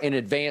survive and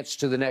advance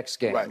to the next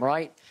game,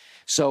 right?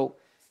 So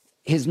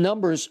his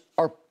numbers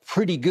are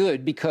pretty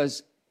good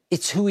because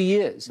it's who he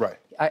is. Right.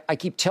 I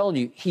keep telling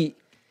you, he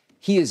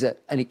is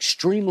an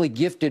extremely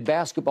gifted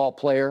basketball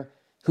player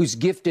who's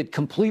gifted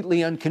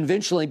completely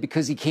unconventionally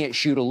because he can't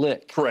shoot a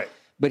lick. Correct.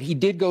 But he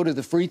did go to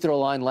the free throw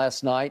line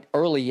last night.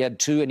 Early, he had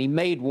 2, and he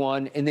made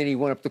 1, and then he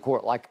went up the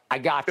court like, I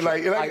got you.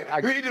 He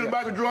did the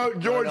Michael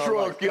Jordan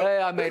shrug.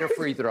 Hey, I made a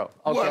free throw.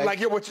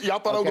 Okay. What, y'all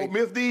thought I was going to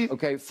miss these?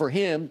 Okay, for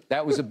him,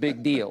 that was a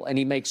big deal, and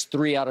he makes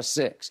 3 out of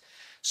 6.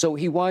 So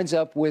he winds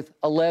up with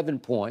 11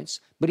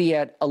 points, but he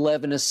had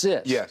 11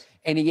 assists. Yes.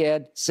 And he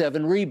had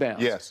 7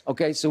 rebounds. Yes.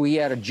 Okay, so he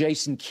had a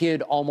Jason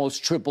Kidd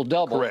almost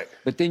triple-double. Correct.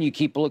 But then you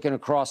keep looking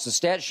across the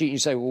stat sheet and you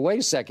say, well, wait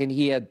a second.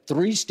 He had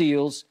 3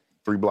 steals.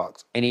 3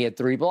 blocks. And he had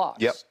 3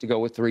 blocks to go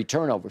with 3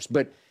 turnovers.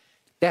 But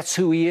that's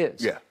who he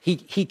is. Yeah.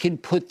 He can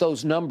put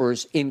those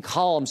numbers in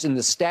columns in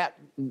the stat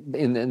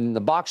in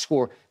the box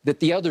score that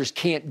the others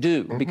can't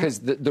do because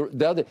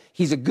the other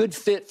he's a good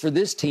fit for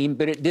this team,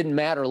 but it didn't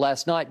matter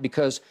last night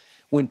because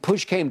when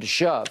push came to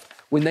shove,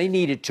 when they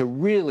needed to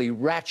really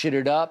ratchet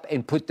it up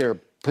and put the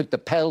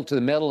pedal to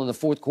the metal in the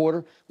fourth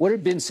quarter, what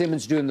did Ben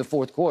Simmons do in the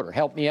fourth quarter?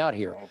 Help me out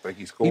here. I don't think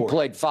he scored. He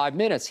played 5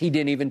 minutes. He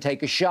didn't even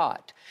take a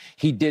shot.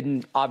 He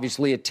didn't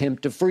obviously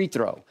attempt a free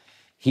throw.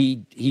 He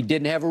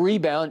didn't have a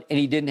rebound, and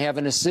he didn't have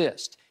an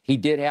assist. He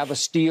did have a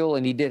steal,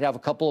 and he did have a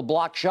couple of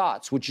block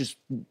shots, which is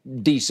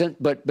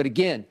decent. But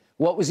again,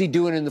 what was he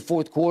doing in the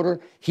fourth quarter?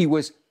 He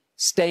was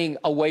staying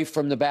away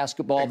from the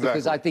basketball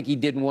because I think he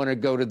didn't want to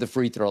go to the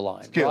free throw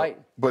line, right?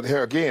 But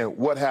here again,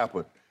 what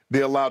happened? They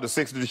allowed the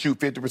Sixers to shoot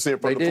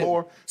 50% from the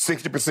floor,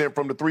 60%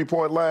 from the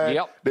three-point line.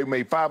 Yep. They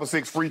made 5 or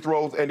 6 free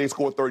throws, and they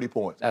scored 30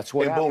 points. That's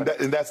what happened. Boom,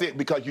 and that's it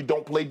because you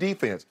don't play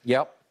defense.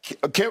 Yep.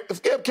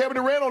 Kevin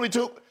Durant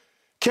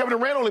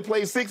only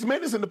played 6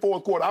 minutes in the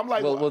fourth quarter. I'm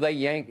like, well,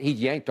 he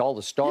yanked all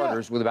the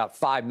starters with about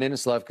 5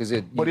 minutes left because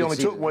but he only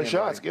took 1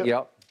 shot. Skip.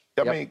 Yep.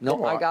 I mean,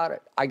 no, I got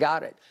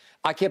it.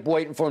 I kept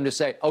waiting for him to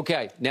say,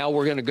 okay, now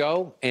we're going to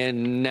go,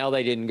 and now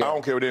they didn't go. I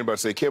don't care what anybody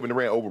say. Kevin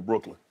Durant over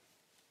Brooklyn.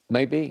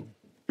 Maybe.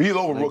 He's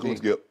over Brooklyn,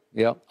 Skip.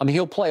 Yeah. I mean,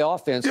 he'll play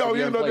offense.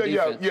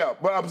 Yeah.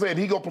 But I'm saying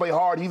he's going to play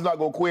hard. He's not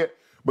going to quit.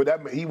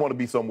 But he want to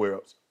be somewhere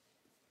else.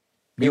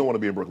 He don't want to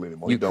be in Brooklyn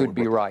anymore. You could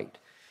be right.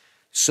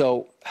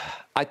 So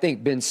I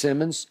think Ben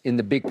Simmons, in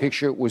the big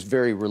picture, was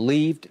very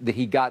relieved that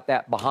he got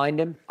that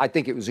behind him. I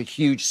think it was a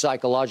huge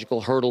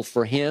psychological hurdle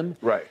for him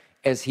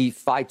as he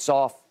fights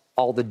off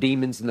all the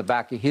demons in the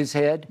back of his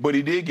head. But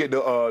he did get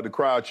the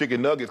crowd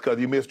chicken nuggets because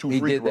he missed 2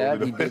 free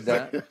throws. He did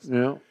that.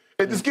 Yeah.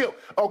 And the Skip,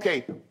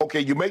 okay,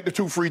 you make the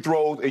 2 free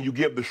throws and you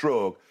give the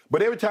shrug.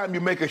 But every time you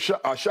make a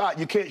shot,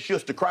 you can't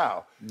shush the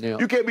crowd. Yeah.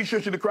 You can't be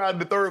shushing the crowd in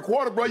the third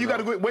quarter, bro. You got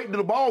to wait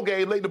until the ball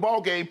game, late in the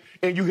ball game,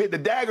 and you hit the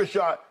dagger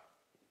shot.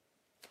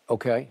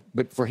 Okay,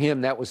 but for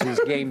him, that was his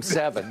game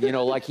 7. You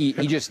know, like he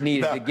just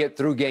needed to get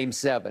through game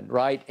 7,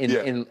 right?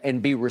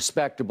 And be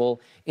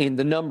respectable. And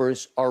the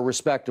numbers are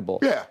respectable.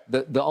 Yeah.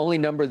 The only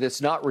number that's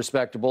not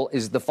respectable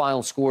is the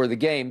final score of the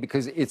game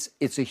because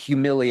it's a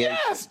humiliation.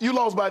 Yes, you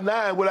lost by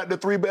 9 without the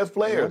 3 best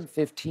players.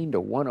 115 to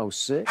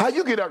 106. How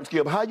you get out,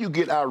 Skip? How you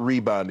get out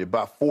rebounded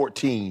by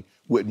 14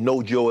 with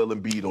no Joel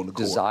Embiid on the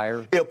court?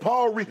 Desire. If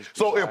Paul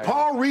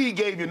Reed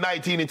gave you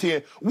 19 and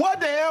 10,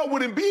 what the hell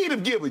would Embiid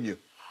have given you?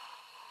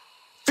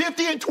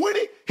 50 and 20,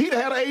 he'd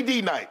have had an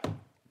AD night.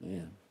 Yeah.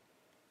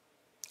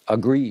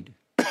 Agreed.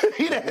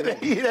 he'd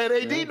had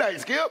AD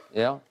night, Skip.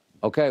 Yeah.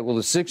 Okay, well,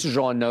 the Sixers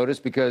are on notice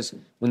because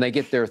when they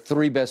get their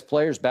 3 best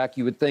players back,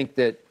 you would think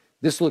that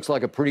this looks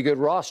like a pretty good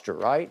roster,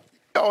 right?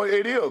 Oh,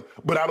 it is.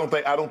 But I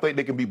don't think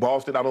they can beat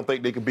Boston. I don't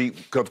think they can beat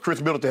because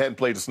Chris Middleton hadn't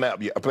played the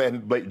snap yet.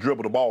 Hadn't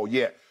dribbled the ball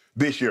yet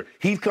this year.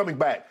 He's coming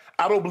back.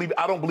 I don't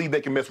believe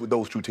they can mess with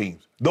those 2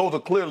 teams. Those are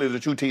clearly the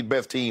 2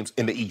 best teams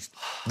in the East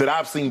that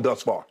I've seen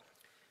thus far.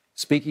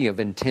 Speaking of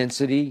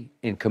intensity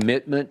and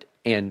commitment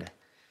and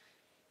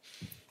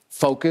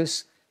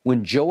focus,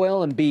 when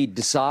Joel Embiid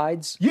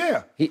decides,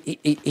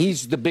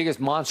 he's the biggest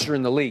monster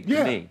in the league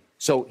to me.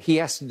 So he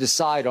has to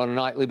decide on a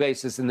nightly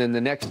basis, and then the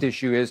next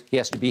issue is he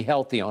has to be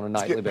healthy on a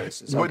nightly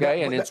basis,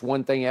 okay? And it's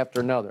one thing after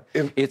another.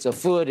 It's a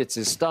foot, it's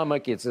his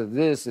stomach, it's a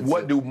this.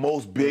 What do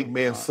most big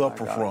men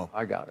suffer from?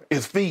 I got it.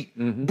 His feet.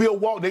 Bill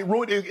Walton, they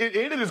ruined it. It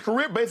ended his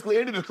career, basically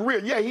ended his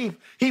career. Yeah,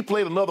 he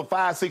played another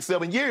 5, 6,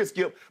 7 years,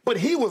 Skip, but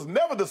he was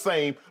never the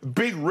same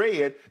Big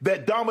Red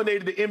that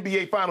dominated the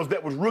NBA Finals,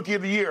 that was Rookie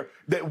of the Year,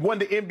 that won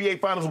the NBA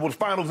Finals, was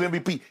Finals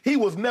MVP. He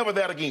was never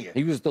that again.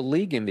 He was the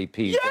league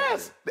MVP.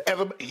 Yes.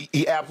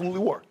 He absolutely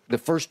were. The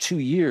first 2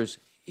 years,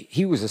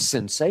 he was a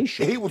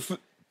sensation. He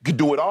could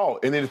do it all.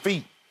 And then his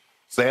feet,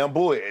 Sam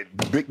Boyd,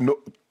 big.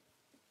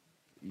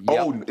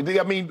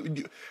 I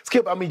mean,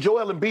 Skip. I mean,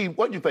 Joel Embiid.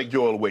 What do you think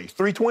Joel weighs?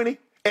 320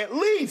 at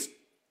least.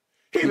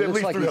 He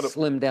looks like he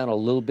slimmed down a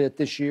little bit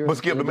this year. But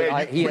Skip, man,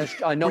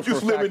 I know for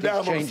a fact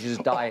he's changed his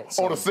diet.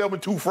 On a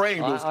 7'2"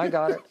 frame.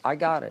 I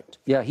got it.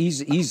 Yeah,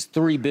 he's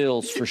 3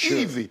 bills for sure.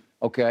 Easy.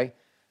 Okay,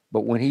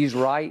 but when he's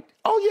right.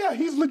 Oh yeah,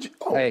 he's legit.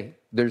 Oh. Hey,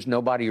 there's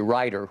nobody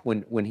righter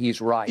when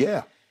he's right.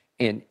 Yeah.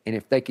 And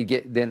if they could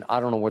get, then I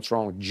don't know what's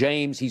wrong with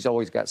James. He's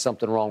always got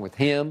something wrong with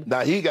him.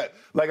 Now he got,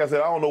 like I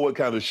said, I don't know what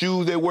kind of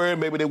shoes they're wearing.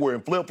 Maybe they're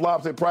wearing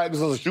flip-flops at practice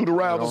or shoot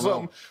around or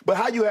something. But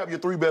how you have your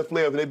 3 best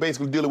players and they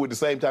basically dealing with the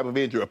same type of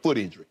injury, a foot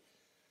injury?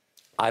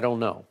 I don't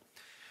know.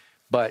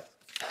 But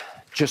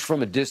just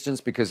from a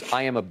distance, because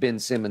I am a Ben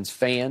Simmons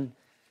fan,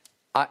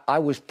 I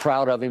was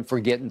proud of him for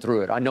getting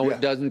through it. I know it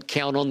doesn't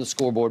count on the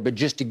scoreboard, but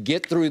just to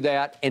get through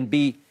that and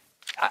be,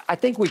 I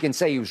think we can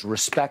say he was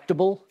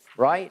respectable,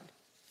 right?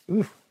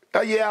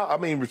 Yeah, I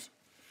mean,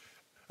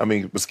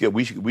 but Skip,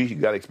 we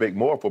got to expect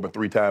more from a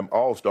 3-time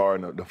All-Star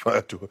and a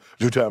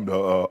 2-time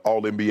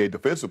All-NBA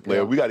defensive player.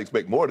 Yeah. We got to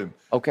expect more than.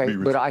 Okay,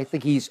 but I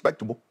think he's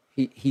respectable.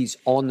 He's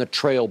on the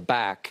trail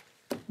back.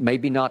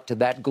 Maybe not to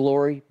that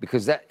glory,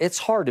 because it's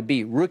hard to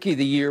be Rookie of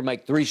the Year,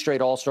 make 3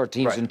 straight All-Star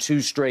teams and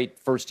 2 straight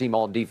first-team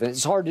All-Defense.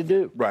 It's hard to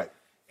do. Right.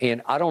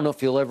 And I don't know if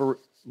he'll ever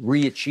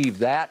re-achieve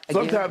that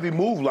again. Sometimes he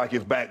moved like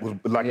his back was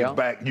his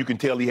back. You can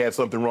tell he had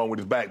something wrong with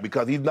his back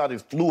because he's not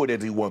as fluid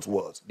as he once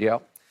was. Yeah.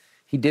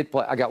 He did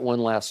play. I got one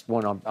last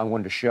one I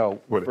wanted to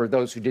show for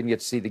those who didn't get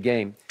to see the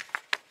game.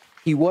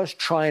 He was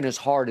trying as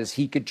hard as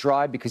he could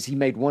try, because he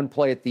made one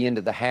play at the end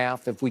of the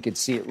half, if we could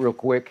see it real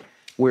quick,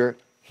 where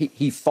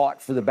he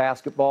fought for the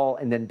basketball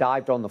and then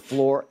dived on the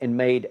floor and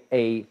made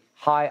a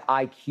high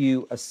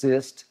IQ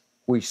assist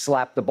where he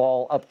slapped the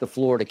ball up the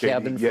floor to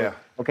Kevin. Yeah.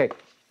 Okay,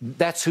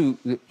 that's who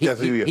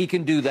he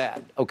can do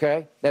that,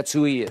 okay? That's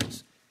who he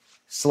is.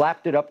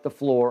 Slapped it up the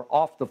floor,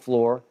 off the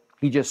floor.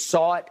 He just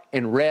saw it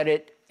and read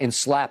it and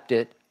slapped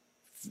it.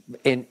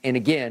 And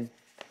again,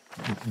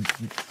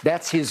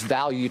 that's his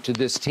value to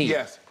this team.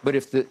 Yes. But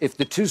if the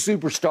 2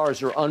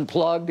 superstars are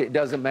unplugged, it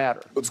doesn't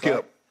matter. But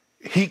Skip,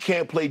 he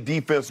can't play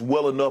defense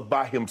well enough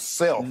by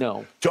himself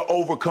to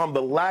overcome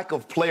the lack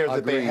of players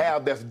that they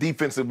have that's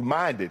defensive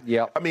minded.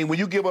 Yeah. I mean, when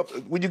you give up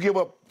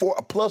for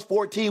a plus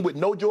 14 with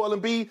no Joel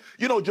Embiid,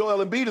 you know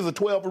Joel Embiid is a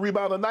 12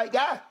 rebound a night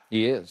guy.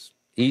 He is.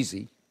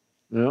 Easy.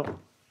 Yeah.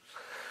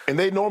 And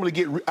they normally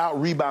get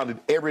out-rebounded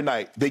every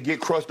night. They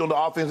get crushed on the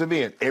offensive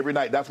end every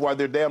night. That's why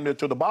they're damn near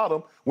to the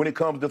bottom when it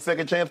comes to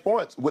second-chance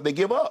points, what they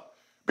give up.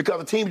 Because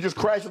the team just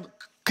crashes,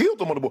 killed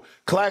them on the board.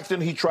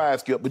 Claxton, he tried,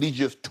 Skip, but he's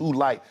just too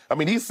light. I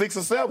mean, he's 6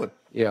 or 7.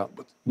 Yeah.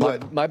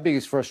 But my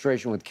biggest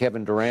frustration with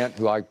Kevin Durant,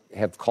 who I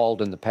have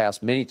called in the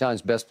past many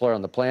times best player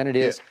on the planet,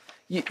 is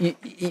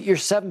you're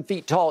 7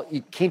 feet tall.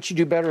 Can't you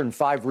do better than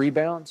 5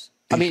 rebounds?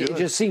 It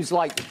just seems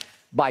like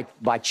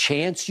by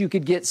chance you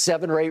could get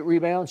 7 or 8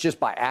 rebounds just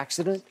by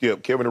accident. Yeah,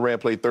 Kevin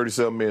Durant played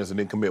 37 minutes and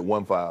then commit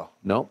 1 foul.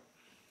 No.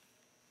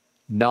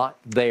 Not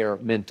there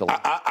mentally.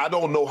 I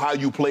don't know how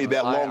you played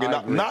that long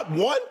enough. Not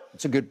one?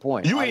 It's a good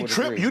point. You ain't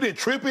trip. You didn't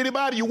trip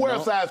anybody? You wear a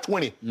size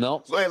 20.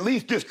 No. So at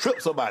least just trip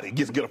somebody,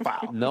 get a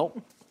foul.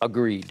 Nope.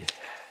 Agreed.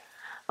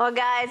 Well,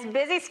 guys,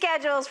 busy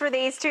schedules for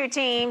these 2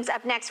 teams.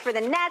 Up next for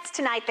the Nets,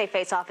 tonight they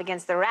face off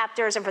against the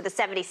Raptors, and for the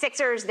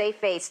 76ers, they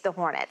face the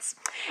Hornets.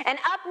 And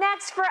up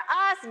next for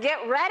us, get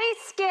ready,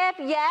 Skip.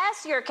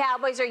 Yes, your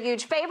Cowboys are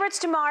huge favorites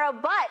tomorrow,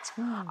 but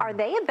are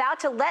they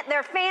about to let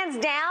their fans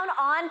down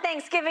on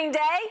Thanksgiving Day?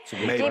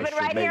 Keep it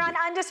right here on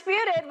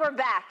Undisputed. We're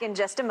back in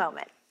just a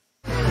moment.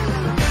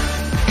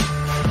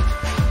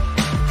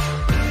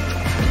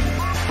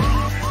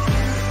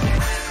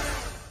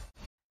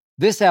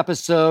 This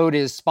episode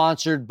is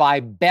sponsored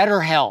by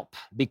BetterHelp,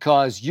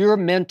 because your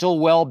mental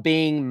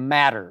well-being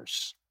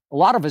matters. A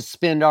lot of us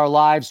spend our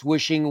lives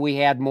wishing we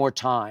had more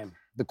time.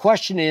 The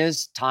question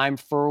is, time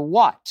for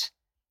what?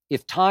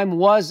 If time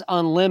was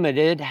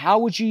unlimited, how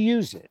would you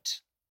use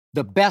it?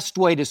 The best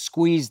way to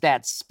squeeze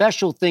that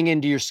special thing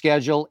into your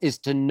schedule is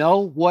to know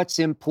what's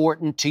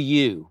important to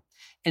you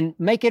and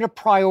make it a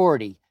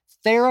priority.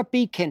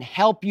 Therapy can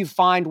help you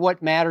find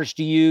what matters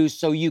to you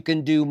so you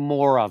can do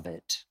more of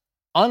it.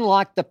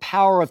 Unlock the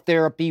power of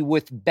therapy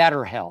with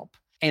BetterHelp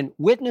and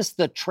witness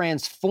the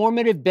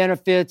transformative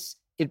benefits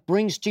it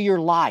brings to your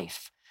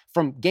life.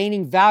 From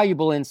gaining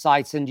valuable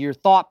insights into your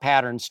thought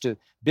patterns to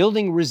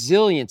building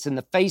resilience in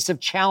the face of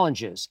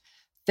challenges,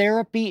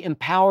 therapy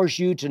empowers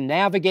you to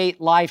navigate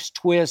life's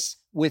twists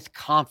with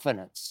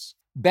confidence.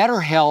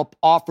 BetterHelp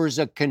offers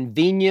a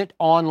convenient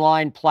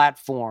online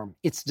platform.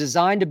 It's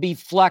designed to be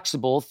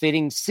flexible,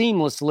 fitting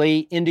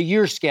seamlessly into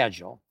your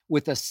schedule.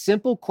 With a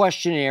simple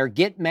questionnaire,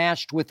 get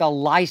matched with a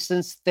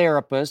licensed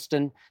therapist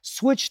and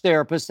switch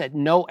therapists at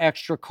no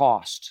extra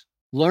cost.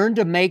 Learn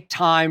to make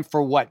time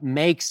for what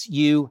makes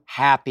you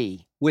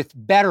happy with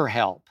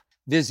BetterHelp.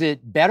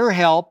 Visit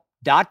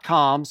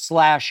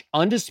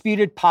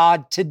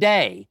BetterHelp.com/UndisputedPod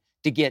today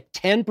to get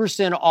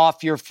 10%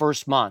 off your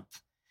first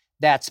month.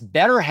 That's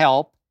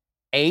BetterHelp,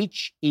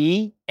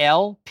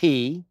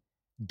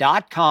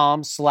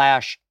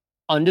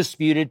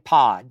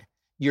 HELP.com/UndisputedPod.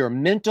 Your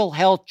mental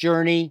health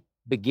journey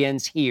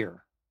begins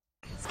here.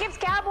 Skip's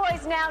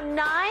Cowboys now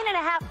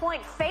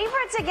 9.5-point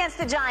favorites against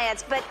the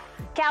Giants, but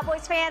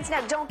Cowboys fans, now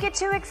don't get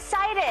too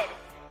excited.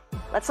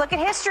 Let's look at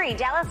history.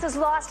 Dallas has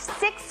lost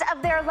 6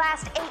 of their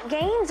last 8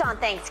 games on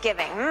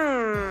Thanksgiving.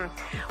 War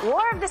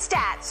of the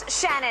stats.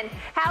 Shannon,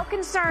 how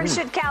concerned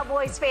should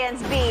Cowboys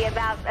fans be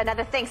about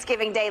another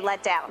Thanksgiving Day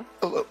letdown?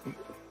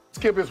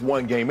 Skip, it's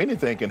one game.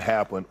 Anything can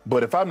happen.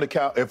 But if I'm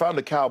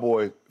the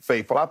Cowboy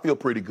faithful, I feel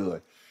pretty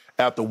good.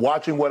 After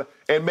watching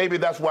and maybe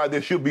that's why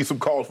there should be some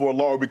calls for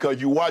alarm,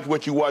 because you watch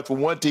what you watch from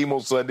one team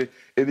on Sunday,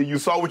 and then you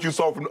saw what you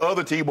saw from the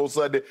other team on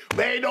Sunday.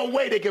 There ain't no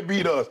way they can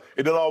beat us.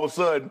 And then all of a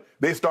sudden,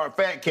 they start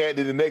fat catting,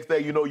 and the next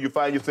thing you know, you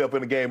find yourself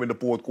in a game in the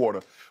fourth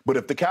quarter. But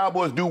if the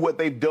Cowboys do what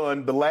they've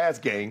done the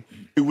last game,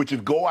 which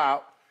is go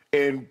out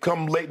and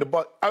come late in the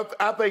buck,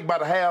 I think by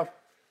the half,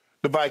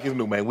 the Vikings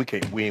knew, man, we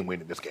ain't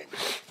winning this game.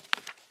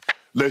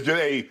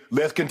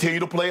 Let's continue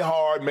to play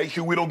hard, make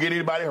sure we don't get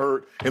anybody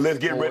hurt, and let's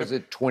get ready. Was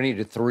it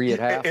 20-3 at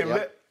half?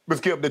 But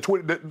Skip,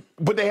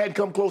 but they hadn't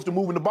come close to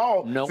moving the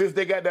ball since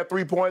they got that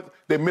 3 points.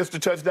 They missed the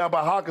touchdown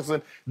by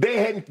Hockenson.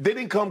 They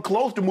didn't come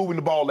close to moving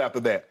the ball after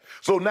that.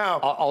 So now,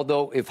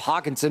 although if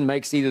Hockenson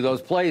makes either of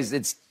those plays,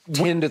 it's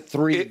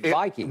 10-3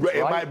 Vikings.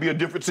 It might be a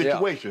different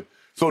situation. Yeah.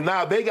 So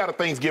now they got a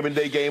Thanksgiving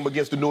Day game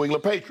against the New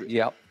England Patriots.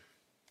 Yep.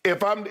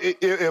 If I'm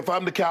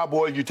the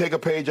Cowboys, you take a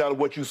page out of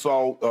what you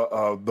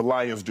saw the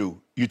Lions do.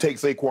 You take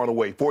Saquon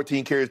away,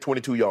 14 carries,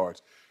 22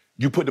 yards.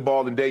 You put the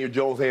ball in Daniel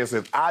Jones' hands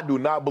and says, I do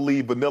not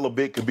believe Vanilla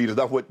Vic can beat us.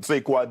 That's what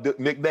Saquon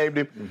nicknamed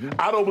him. Mm-hmm.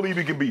 I don't believe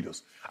he can beat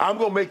us. I'm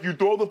going to make you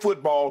throw the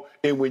football,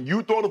 and when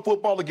you throw the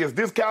football against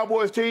this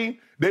Cowboys team,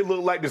 they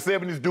look like the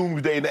 70s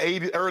Doomsday and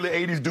the early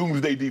 80s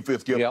Doomsday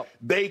defense, Skip. Yep.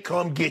 They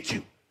come get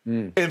you.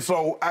 And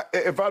so,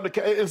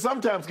 and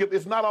sometimes, Skip,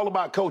 it's not all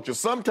about coaches.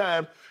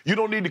 Sometimes you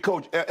don't need to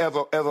coach. As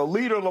a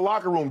leader in the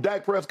locker room,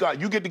 Dak Prescott,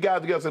 you get the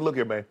guys together and say, look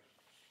here, man,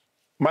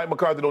 Mike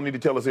McCarthy don't need to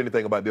tell us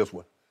anything about this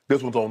one.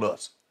 This one's on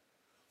us.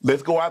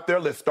 Let's go out there.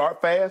 Let's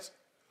start fast.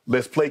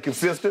 Let's play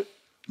consistent.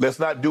 Let's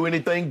not do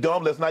anything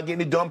dumb. Let's not get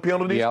any dumb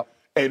penalties. Yep.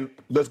 And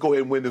let's go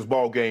ahead and win this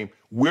ball game.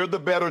 We're the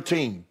better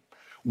team.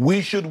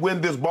 We should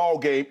win this ball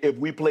game if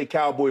we play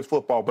Cowboys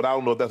football, but I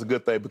don't know if that's a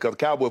good thing, because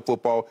Cowboy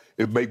football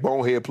is make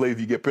bonehead plays,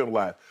 you get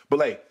penalized. But,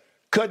 hey,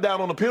 cut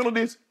down on the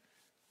penalties.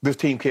 This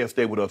team can't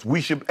stay with us.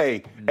 We should,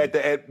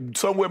 at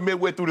somewhere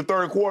midway through the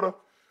third quarter,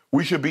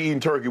 we should be eating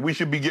turkey. We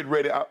should be getting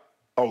ready. I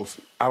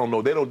don't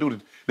know. They don't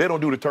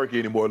do the turkey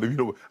anymore. You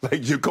know,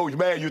 like your coach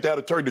man used to have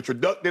the turkey, the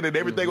turducken and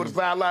everything on the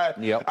sideline.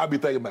 Yep. I'd be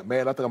thinking about,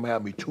 man, I think I'm gonna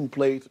have me 2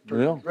 plates of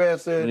turkey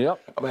dressing.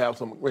 Yep. I'm gonna have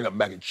some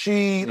mac and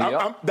cheese.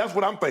 Yep. That's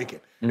what I'm thinking.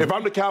 Mm-hmm. If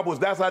I'm the Cowboys,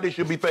 that's how they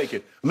should be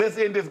thinking. Let's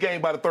end this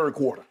game by the third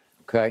quarter.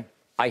 Okay,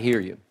 I hear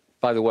you.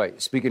 By the way,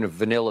 speaking of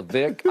Vanilla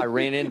Vic, I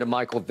ran into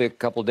Michael Vick a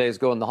couple of days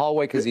ago in the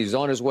hallway because he was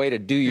on his way to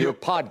do your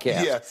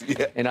podcast. Yes,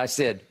 yeah. And I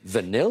said,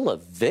 Vanilla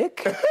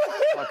Vic?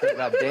 Talking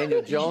about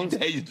Daniel Jones.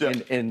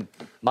 And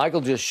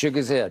Michael just shook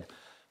his head.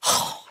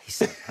 Oh, he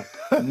said,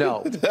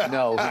 no, he's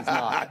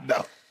not.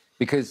 No.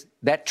 Because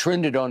that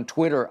trended on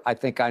Twitter, I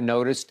think I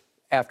noticed,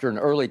 after an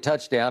early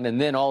touchdown,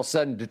 and then all of a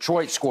sudden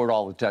Detroit scored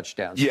all the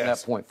touchdowns from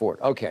that point forward.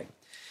 Okay,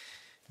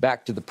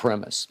 back to the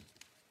premise.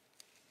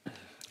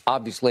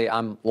 Obviously,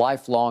 I'm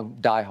lifelong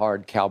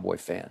diehard Cowboy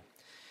fan.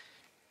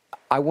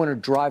 I want to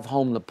drive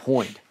home the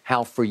point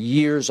how for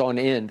years on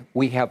end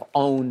we have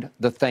owned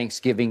the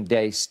Thanksgiving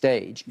Day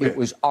stage. Yeah. It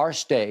was our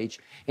stage,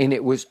 and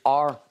it was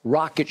our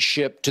rocket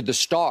ship to the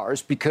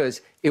stars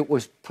because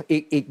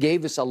it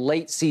gave us a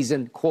late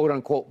season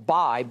quote-unquote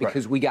bye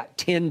because we got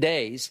 10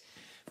 days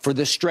for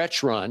the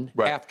stretch run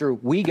after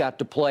we got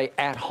to play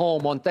at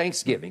home on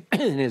Thanksgiving.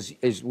 And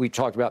as we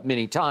talked about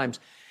many times,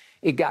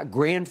 it got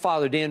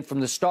grandfathered in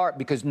from the start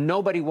because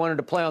nobody wanted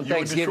to play on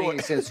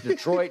Thanksgiving since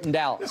Detroit and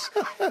Dallas.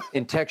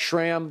 And Tex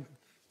Schramm,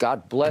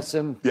 God bless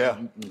him. Yeah.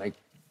 May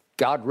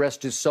God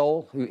rest his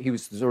soul. He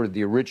was sort of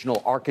the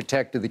original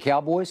architect of the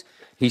Cowboys.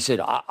 He said,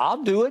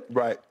 I'll do it.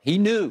 Right. He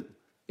knew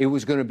it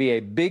was going to be a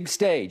big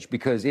stage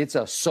because it's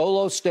a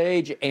solo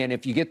stage. And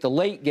if you get the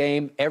late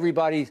game,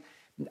 everybody,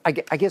 I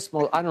guess, I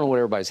don't know what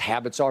everybody's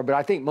habits are, but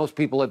I think most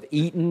people have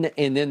eaten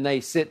and then they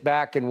sit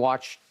back and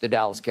watch the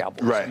Dallas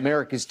Cowboys,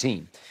 America's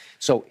team.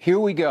 So here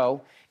we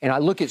go, and I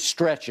look at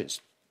stretches.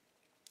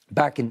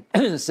 Back in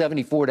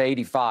 74 to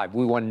 85,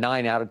 we won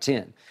 9 out of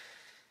 10.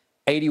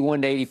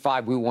 81 to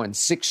 85, we won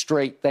 6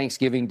 straight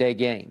Thanksgiving Day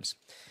games.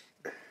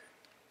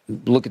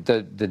 Look at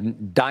the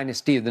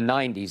dynasty of the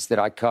 90s that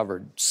I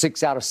covered.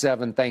 6 out of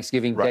 7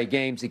 Thanksgiving Day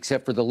games,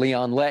 except for the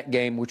Leon Lett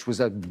game, which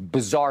was a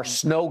bizarre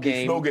snow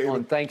game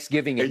on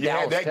Thanksgiving in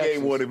Dallas, And you had that Texas.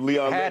 game won if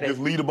Leon Lett just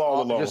leave the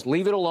ball alone. Just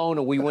leave it alone,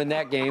 and we win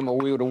that game, or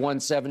we would have won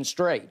 7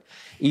 straight.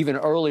 Even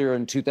earlier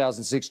in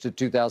 2006 to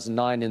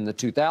 2009 in the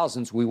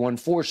 2000s, we won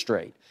 4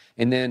 straight.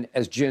 And then,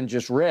 as Jen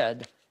just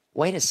read,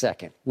 wait a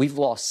second. We've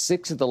lost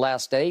 6 of the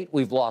last 8.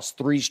 We've lost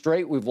 3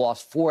 straight. We've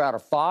lost 4 out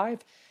of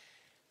 5.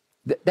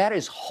 That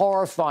is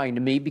horrifying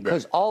to me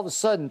because all of a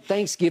sudden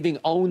Thanksgiving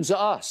owns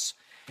us.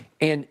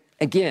 And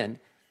again,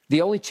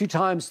 the only 2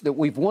 times that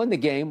we've won the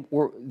game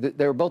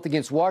they were both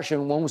against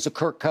Washington. One was a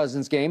Kirk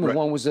Cousins game and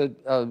one was a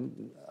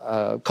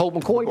Colt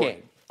McCoy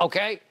game.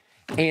 Okay?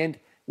 And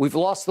we've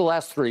lost the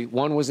last 3.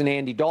 One was an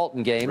Andy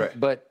Dalton game,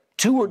 but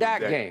 2 were Dak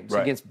games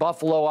against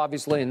Buffalo,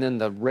 obviously, and then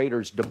the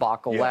Raiders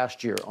debacle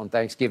last year on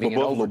Thanksgiving in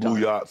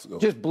overtime.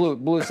 Just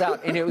blew us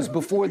out, and it was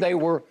before they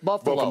were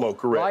Buffalo,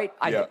 correct?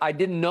 Right? I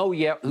didn't know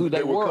yet who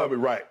they were.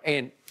 Coming, right.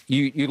 And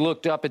you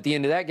looked up at the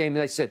end of that game,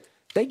 and they said,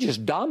 they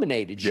just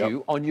dominated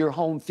you on your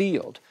home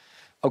field.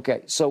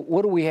 Okay, so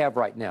what do we have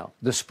right now?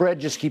 The spread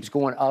just keeps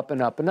going up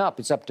and up and up.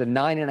 It's up to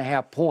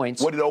 9.5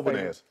 points. What did it open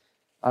as?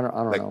 I don't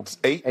know.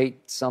 8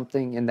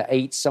 something in the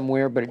 8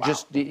 somewhere, but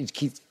it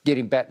keeps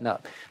getting betting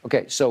up.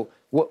 Okay, so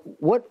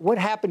what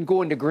happened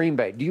going to Green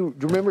Bay? Do you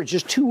remember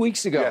just 2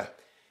 weeks ago? Yeah.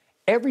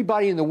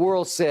 Everybody in the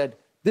world said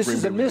this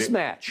is a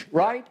mismatch,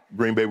 right?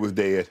 Green Bay was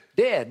dead.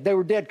 Dead. They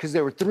were dead because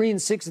they were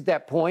 3-6 at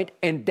that point,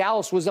 and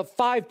Dallas was a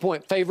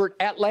 5-point favorite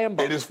at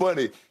Lambeau. It is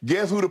funny.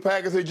 Guess who the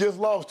Packers had just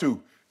lost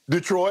to?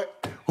 Detroit.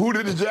 Who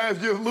did the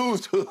Giants just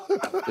lose to?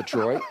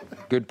 Detroit.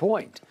 Good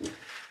point.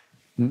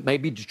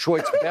 Maybe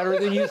Detroit's better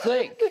than you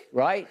think,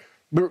 right?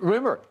 But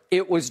remember,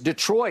 it was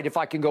Detroit, if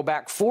I can go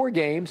back 4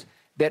 games,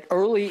 that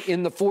early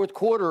in the fourth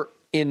quarter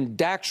in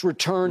Dak's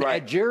return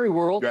at Jerry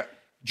World,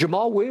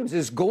 Jamal Williams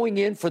is going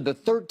in for the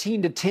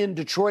 13-10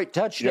 Detroit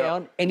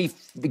touchdown, and he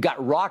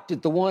got rocked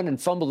at the 1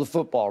 and fumbled the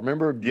football.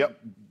 Remember?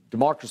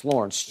 DeMarcus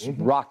Lawrence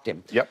rocked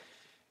him.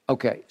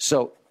 Okay,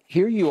 so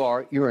here you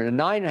are. You're in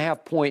a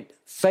 9.5-point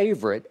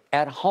favorite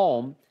at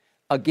home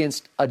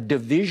against a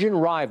division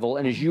rival,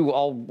 and as you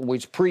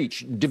always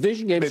preach,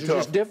 division games are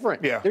just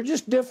different. They're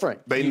just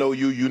different. They know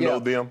you know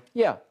them.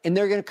 Yeah, and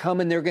they're going to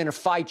come and they're going to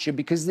fight you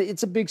because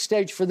it's a big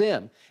stage for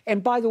them.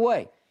 And by the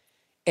way,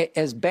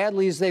 as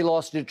badly as they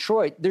lost to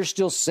Detroit, they're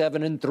still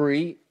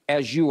 7-3,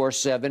 as you are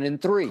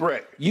 7-3.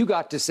 Correct. You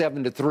got to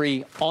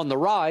 7-3 on the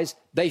rise.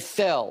 They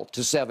fell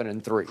to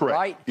 7-3. Correct.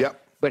 Right?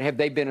 Yep. But have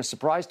they been a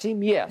surprise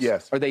team?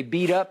 Yes. Are they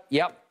beat up?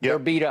 Yep. They're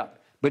beat up.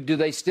 But do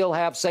they still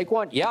have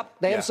Saquon? Yep,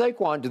 they have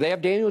Saquon. Do they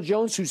have Daniel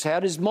Jones, who's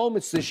had his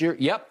moments this year?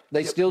 Yep,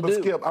 they still do.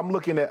 Skip, I'm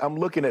looking at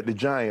the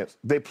Giants.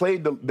 They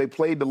played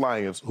the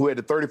Lions, who had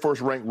the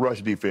 31st ranked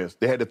rush defense.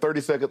 They had the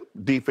 32nd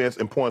defense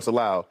in points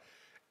allowed.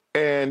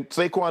 And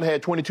Saquon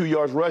had 22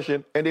 yards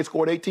rushing, and they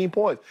scored 18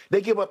 points.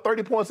 They give up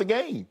 30 points a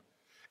game.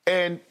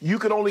 And you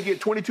can only get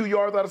 22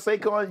 yards out of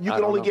Saquon. You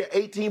can only get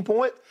 18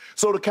 points.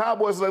 So the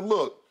Cowboys are like,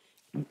 look,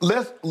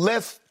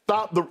 let's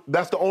stop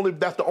that's the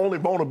only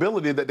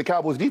vulnerability that the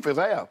Cowboys defense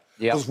have.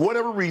 Because for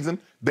whatever reason,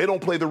 they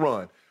don't play the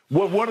run.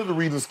 One of the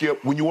reasons,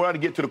 Skip, when you want to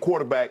get to the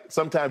quarterback,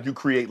 sometimes you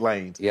create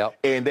lanes.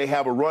 And they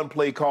have a run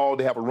play call,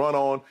 they have a run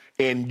on,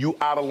 and you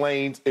out of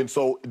lanes, and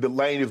so the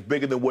lane is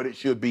bigger than what it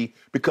should be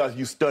because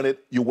you stunted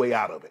your way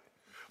out of it.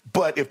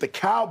 But if the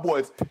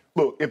Cowboys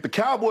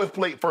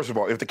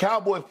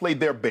play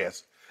their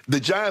best, the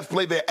Giants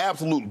play their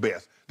absolute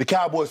best, the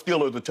Cowboys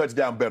still are the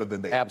touchdown better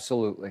than they are.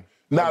 Absolutely.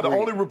 Now, the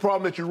only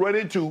problem that you run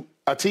into,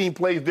 a team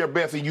plays their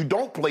best and you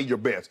don't play your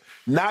best.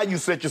 Now you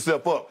set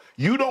yourself up.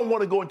 You don't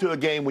want to go into a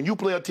game when you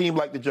play a team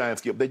like the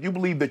Giants, Skip, that you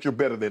believe that you're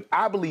better than.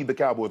 I believe the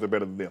Cowboys are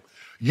better than them.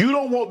 You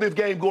don't want this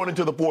game going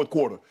into the fourth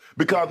quarter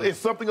because it's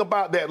something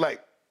about that,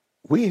 like,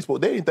 they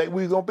didn't think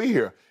we was going to be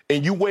here.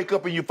 And you wake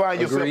up and you find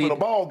yourself in a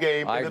ball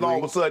game, and then all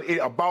of a sudden,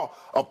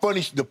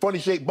 the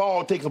funny-shaped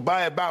ball takes a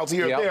bad bounce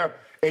here and there,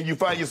 and you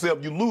find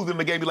yourself, you lose in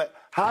the game. You're like,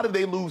 how did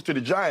they lose to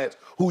the Giants,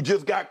 who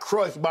just got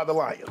crushed by the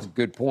Lions?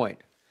 Good point.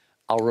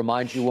 I'll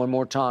remind you one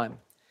more time.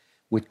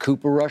 With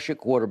Cooper Rush at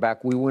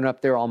quarterback, we went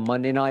up there on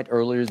Monday night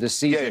earlier this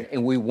season,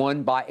 and we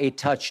won by a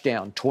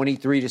touchdown,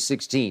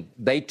 23-16.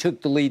 They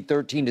took the lead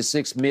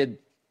 13-6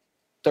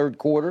 mid-third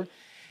quarter,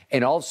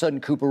 and all of a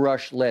sudden Cooper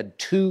Rush led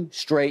 2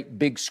 straight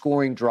big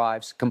scoring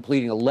drives,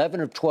 completing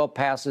 11 of 12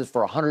 passes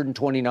for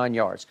 129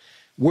 yards.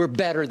 We're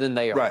better than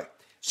they are. Right.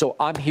 So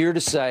I'm here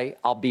to say,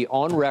 I'll be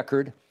on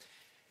record,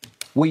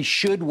 we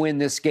should win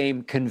this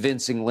game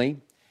convincingly,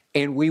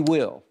 and we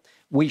will.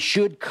 We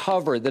should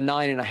cover the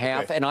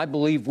 9.5, Okay. and I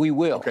believe we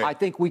will. Okay. I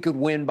think we could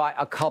win by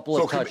a couple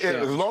of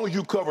touchdowns. As long as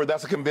you cover,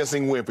 that's a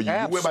convincing win for you.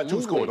 You win by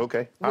 2 scores,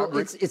 okay? I Well,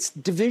 agree. it's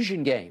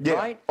division game, Yeah.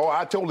 right? Oh,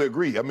 I totally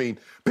agree. I mean,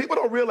 people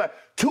don't realize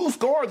 2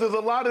 scores is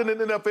a lot in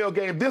an NFL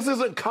game. This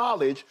isn't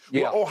college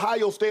Yeah. where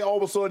Ohio State all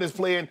of a sudden is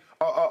playing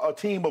a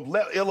team of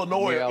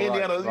Illinois Yeah, or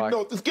Indiana. right. You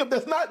know, Skip,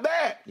 that's not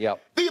that.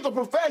 Yep. These are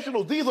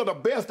professionals. These are the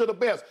best of the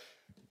best.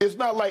 It's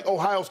not like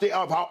Ohio State,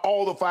 how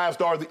all the 5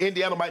 stars,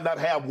 Indiana might not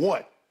have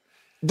one.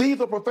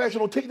 These are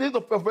professional teams. These are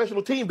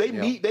professional teams. They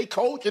meet, they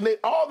coach, and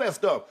all that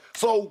stuff.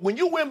 So when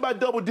you win by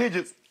double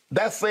digits,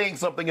 that's saying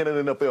something in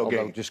an NFL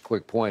game. Just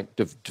quick point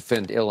to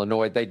defend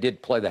Illinois. They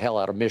did play the hell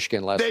out of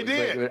Michigan last week. They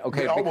did.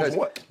 Okay, They almost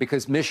won.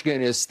 because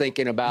Michigan is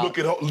thinking about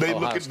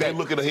They're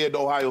looking ahead to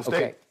Ohio State.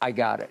 Okay, I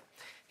got it.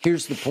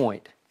 Here's the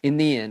point. In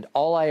the end,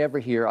 all I ever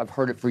hear, I've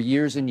heard it for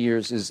years and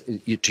years, is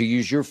to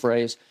use your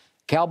phrase,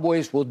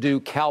 Cowboys will do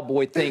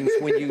cowboy things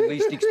when you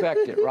least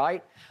expect it,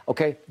 right?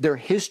 Okay, their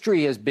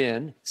history has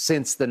been,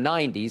 since the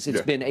 90s,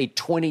 it's been a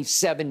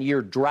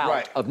 27-year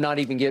drought of not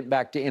even getting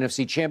back to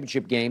NFC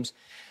championship games.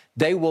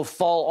 They will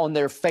fall on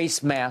their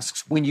face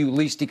masks when you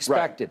least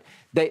expect it.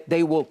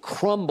 They will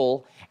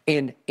crumble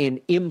and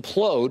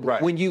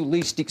implode when you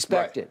least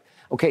expect it.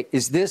 Okay,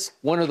 is this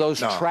one of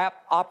those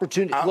trap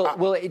opportunities?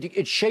 Well,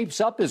 it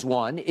shapes up as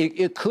one.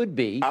 It could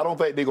be. I don't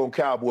think they're going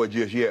to cowboy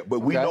just yet,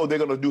 but we know they're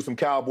going to do some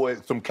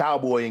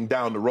cowboying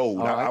down the road.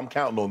 Right. I'm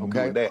counting on them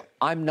doing that.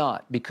 I'm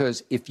not,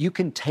 because if you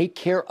can take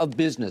care of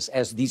business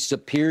as the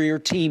superior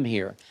team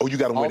here, you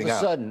got them all winning of a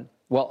out. sudden,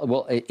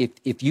 well,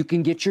 if you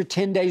can get your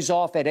 10 days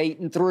off at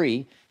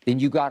 8-3, then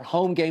you got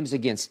home games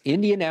against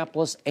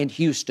Indianapolis and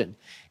Houston.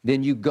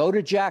 Then you go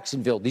to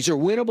Jacksonville. These are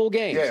winnable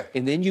games. Yeah.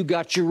 And then you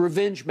got your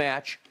revenge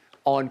match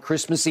on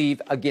Christmas Eve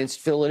against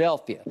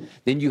Philadelphia.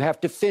 Then you have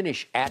to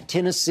finish at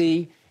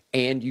Tennessee,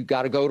 and you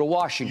got to go to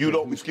Washington. You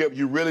don't, Skip.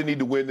 You really need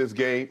to win this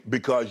game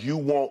because you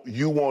want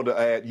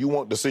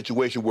the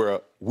situation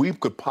where we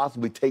could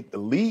possibly take the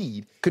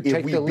lead.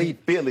 If we beat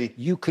Philly.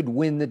 You could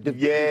win the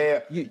division.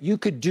 Yeah. You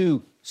could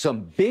do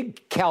some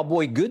big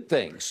Cowboy good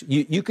things.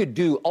 You could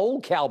do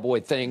old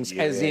Cowboy things,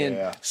 as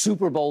in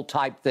Super Bowl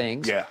type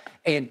things. Yeah.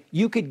 And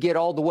you could get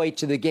all the way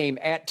to the game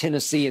at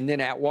Tennessee and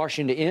then at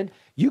Washington.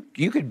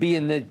 You could be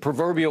in the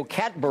proverbial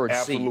catbird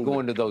seat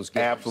going to those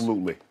games.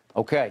 Absolutely.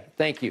 Okay,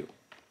 thank you.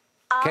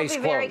 I'll Case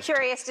be very closed.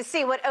 curious to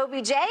see what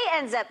OBJ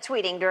ends up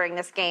tweeting during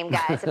this game,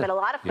 guys. I bet a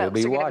lot of He'll folks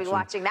be are going to be watching.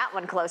 watching that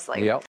one closely. Yep.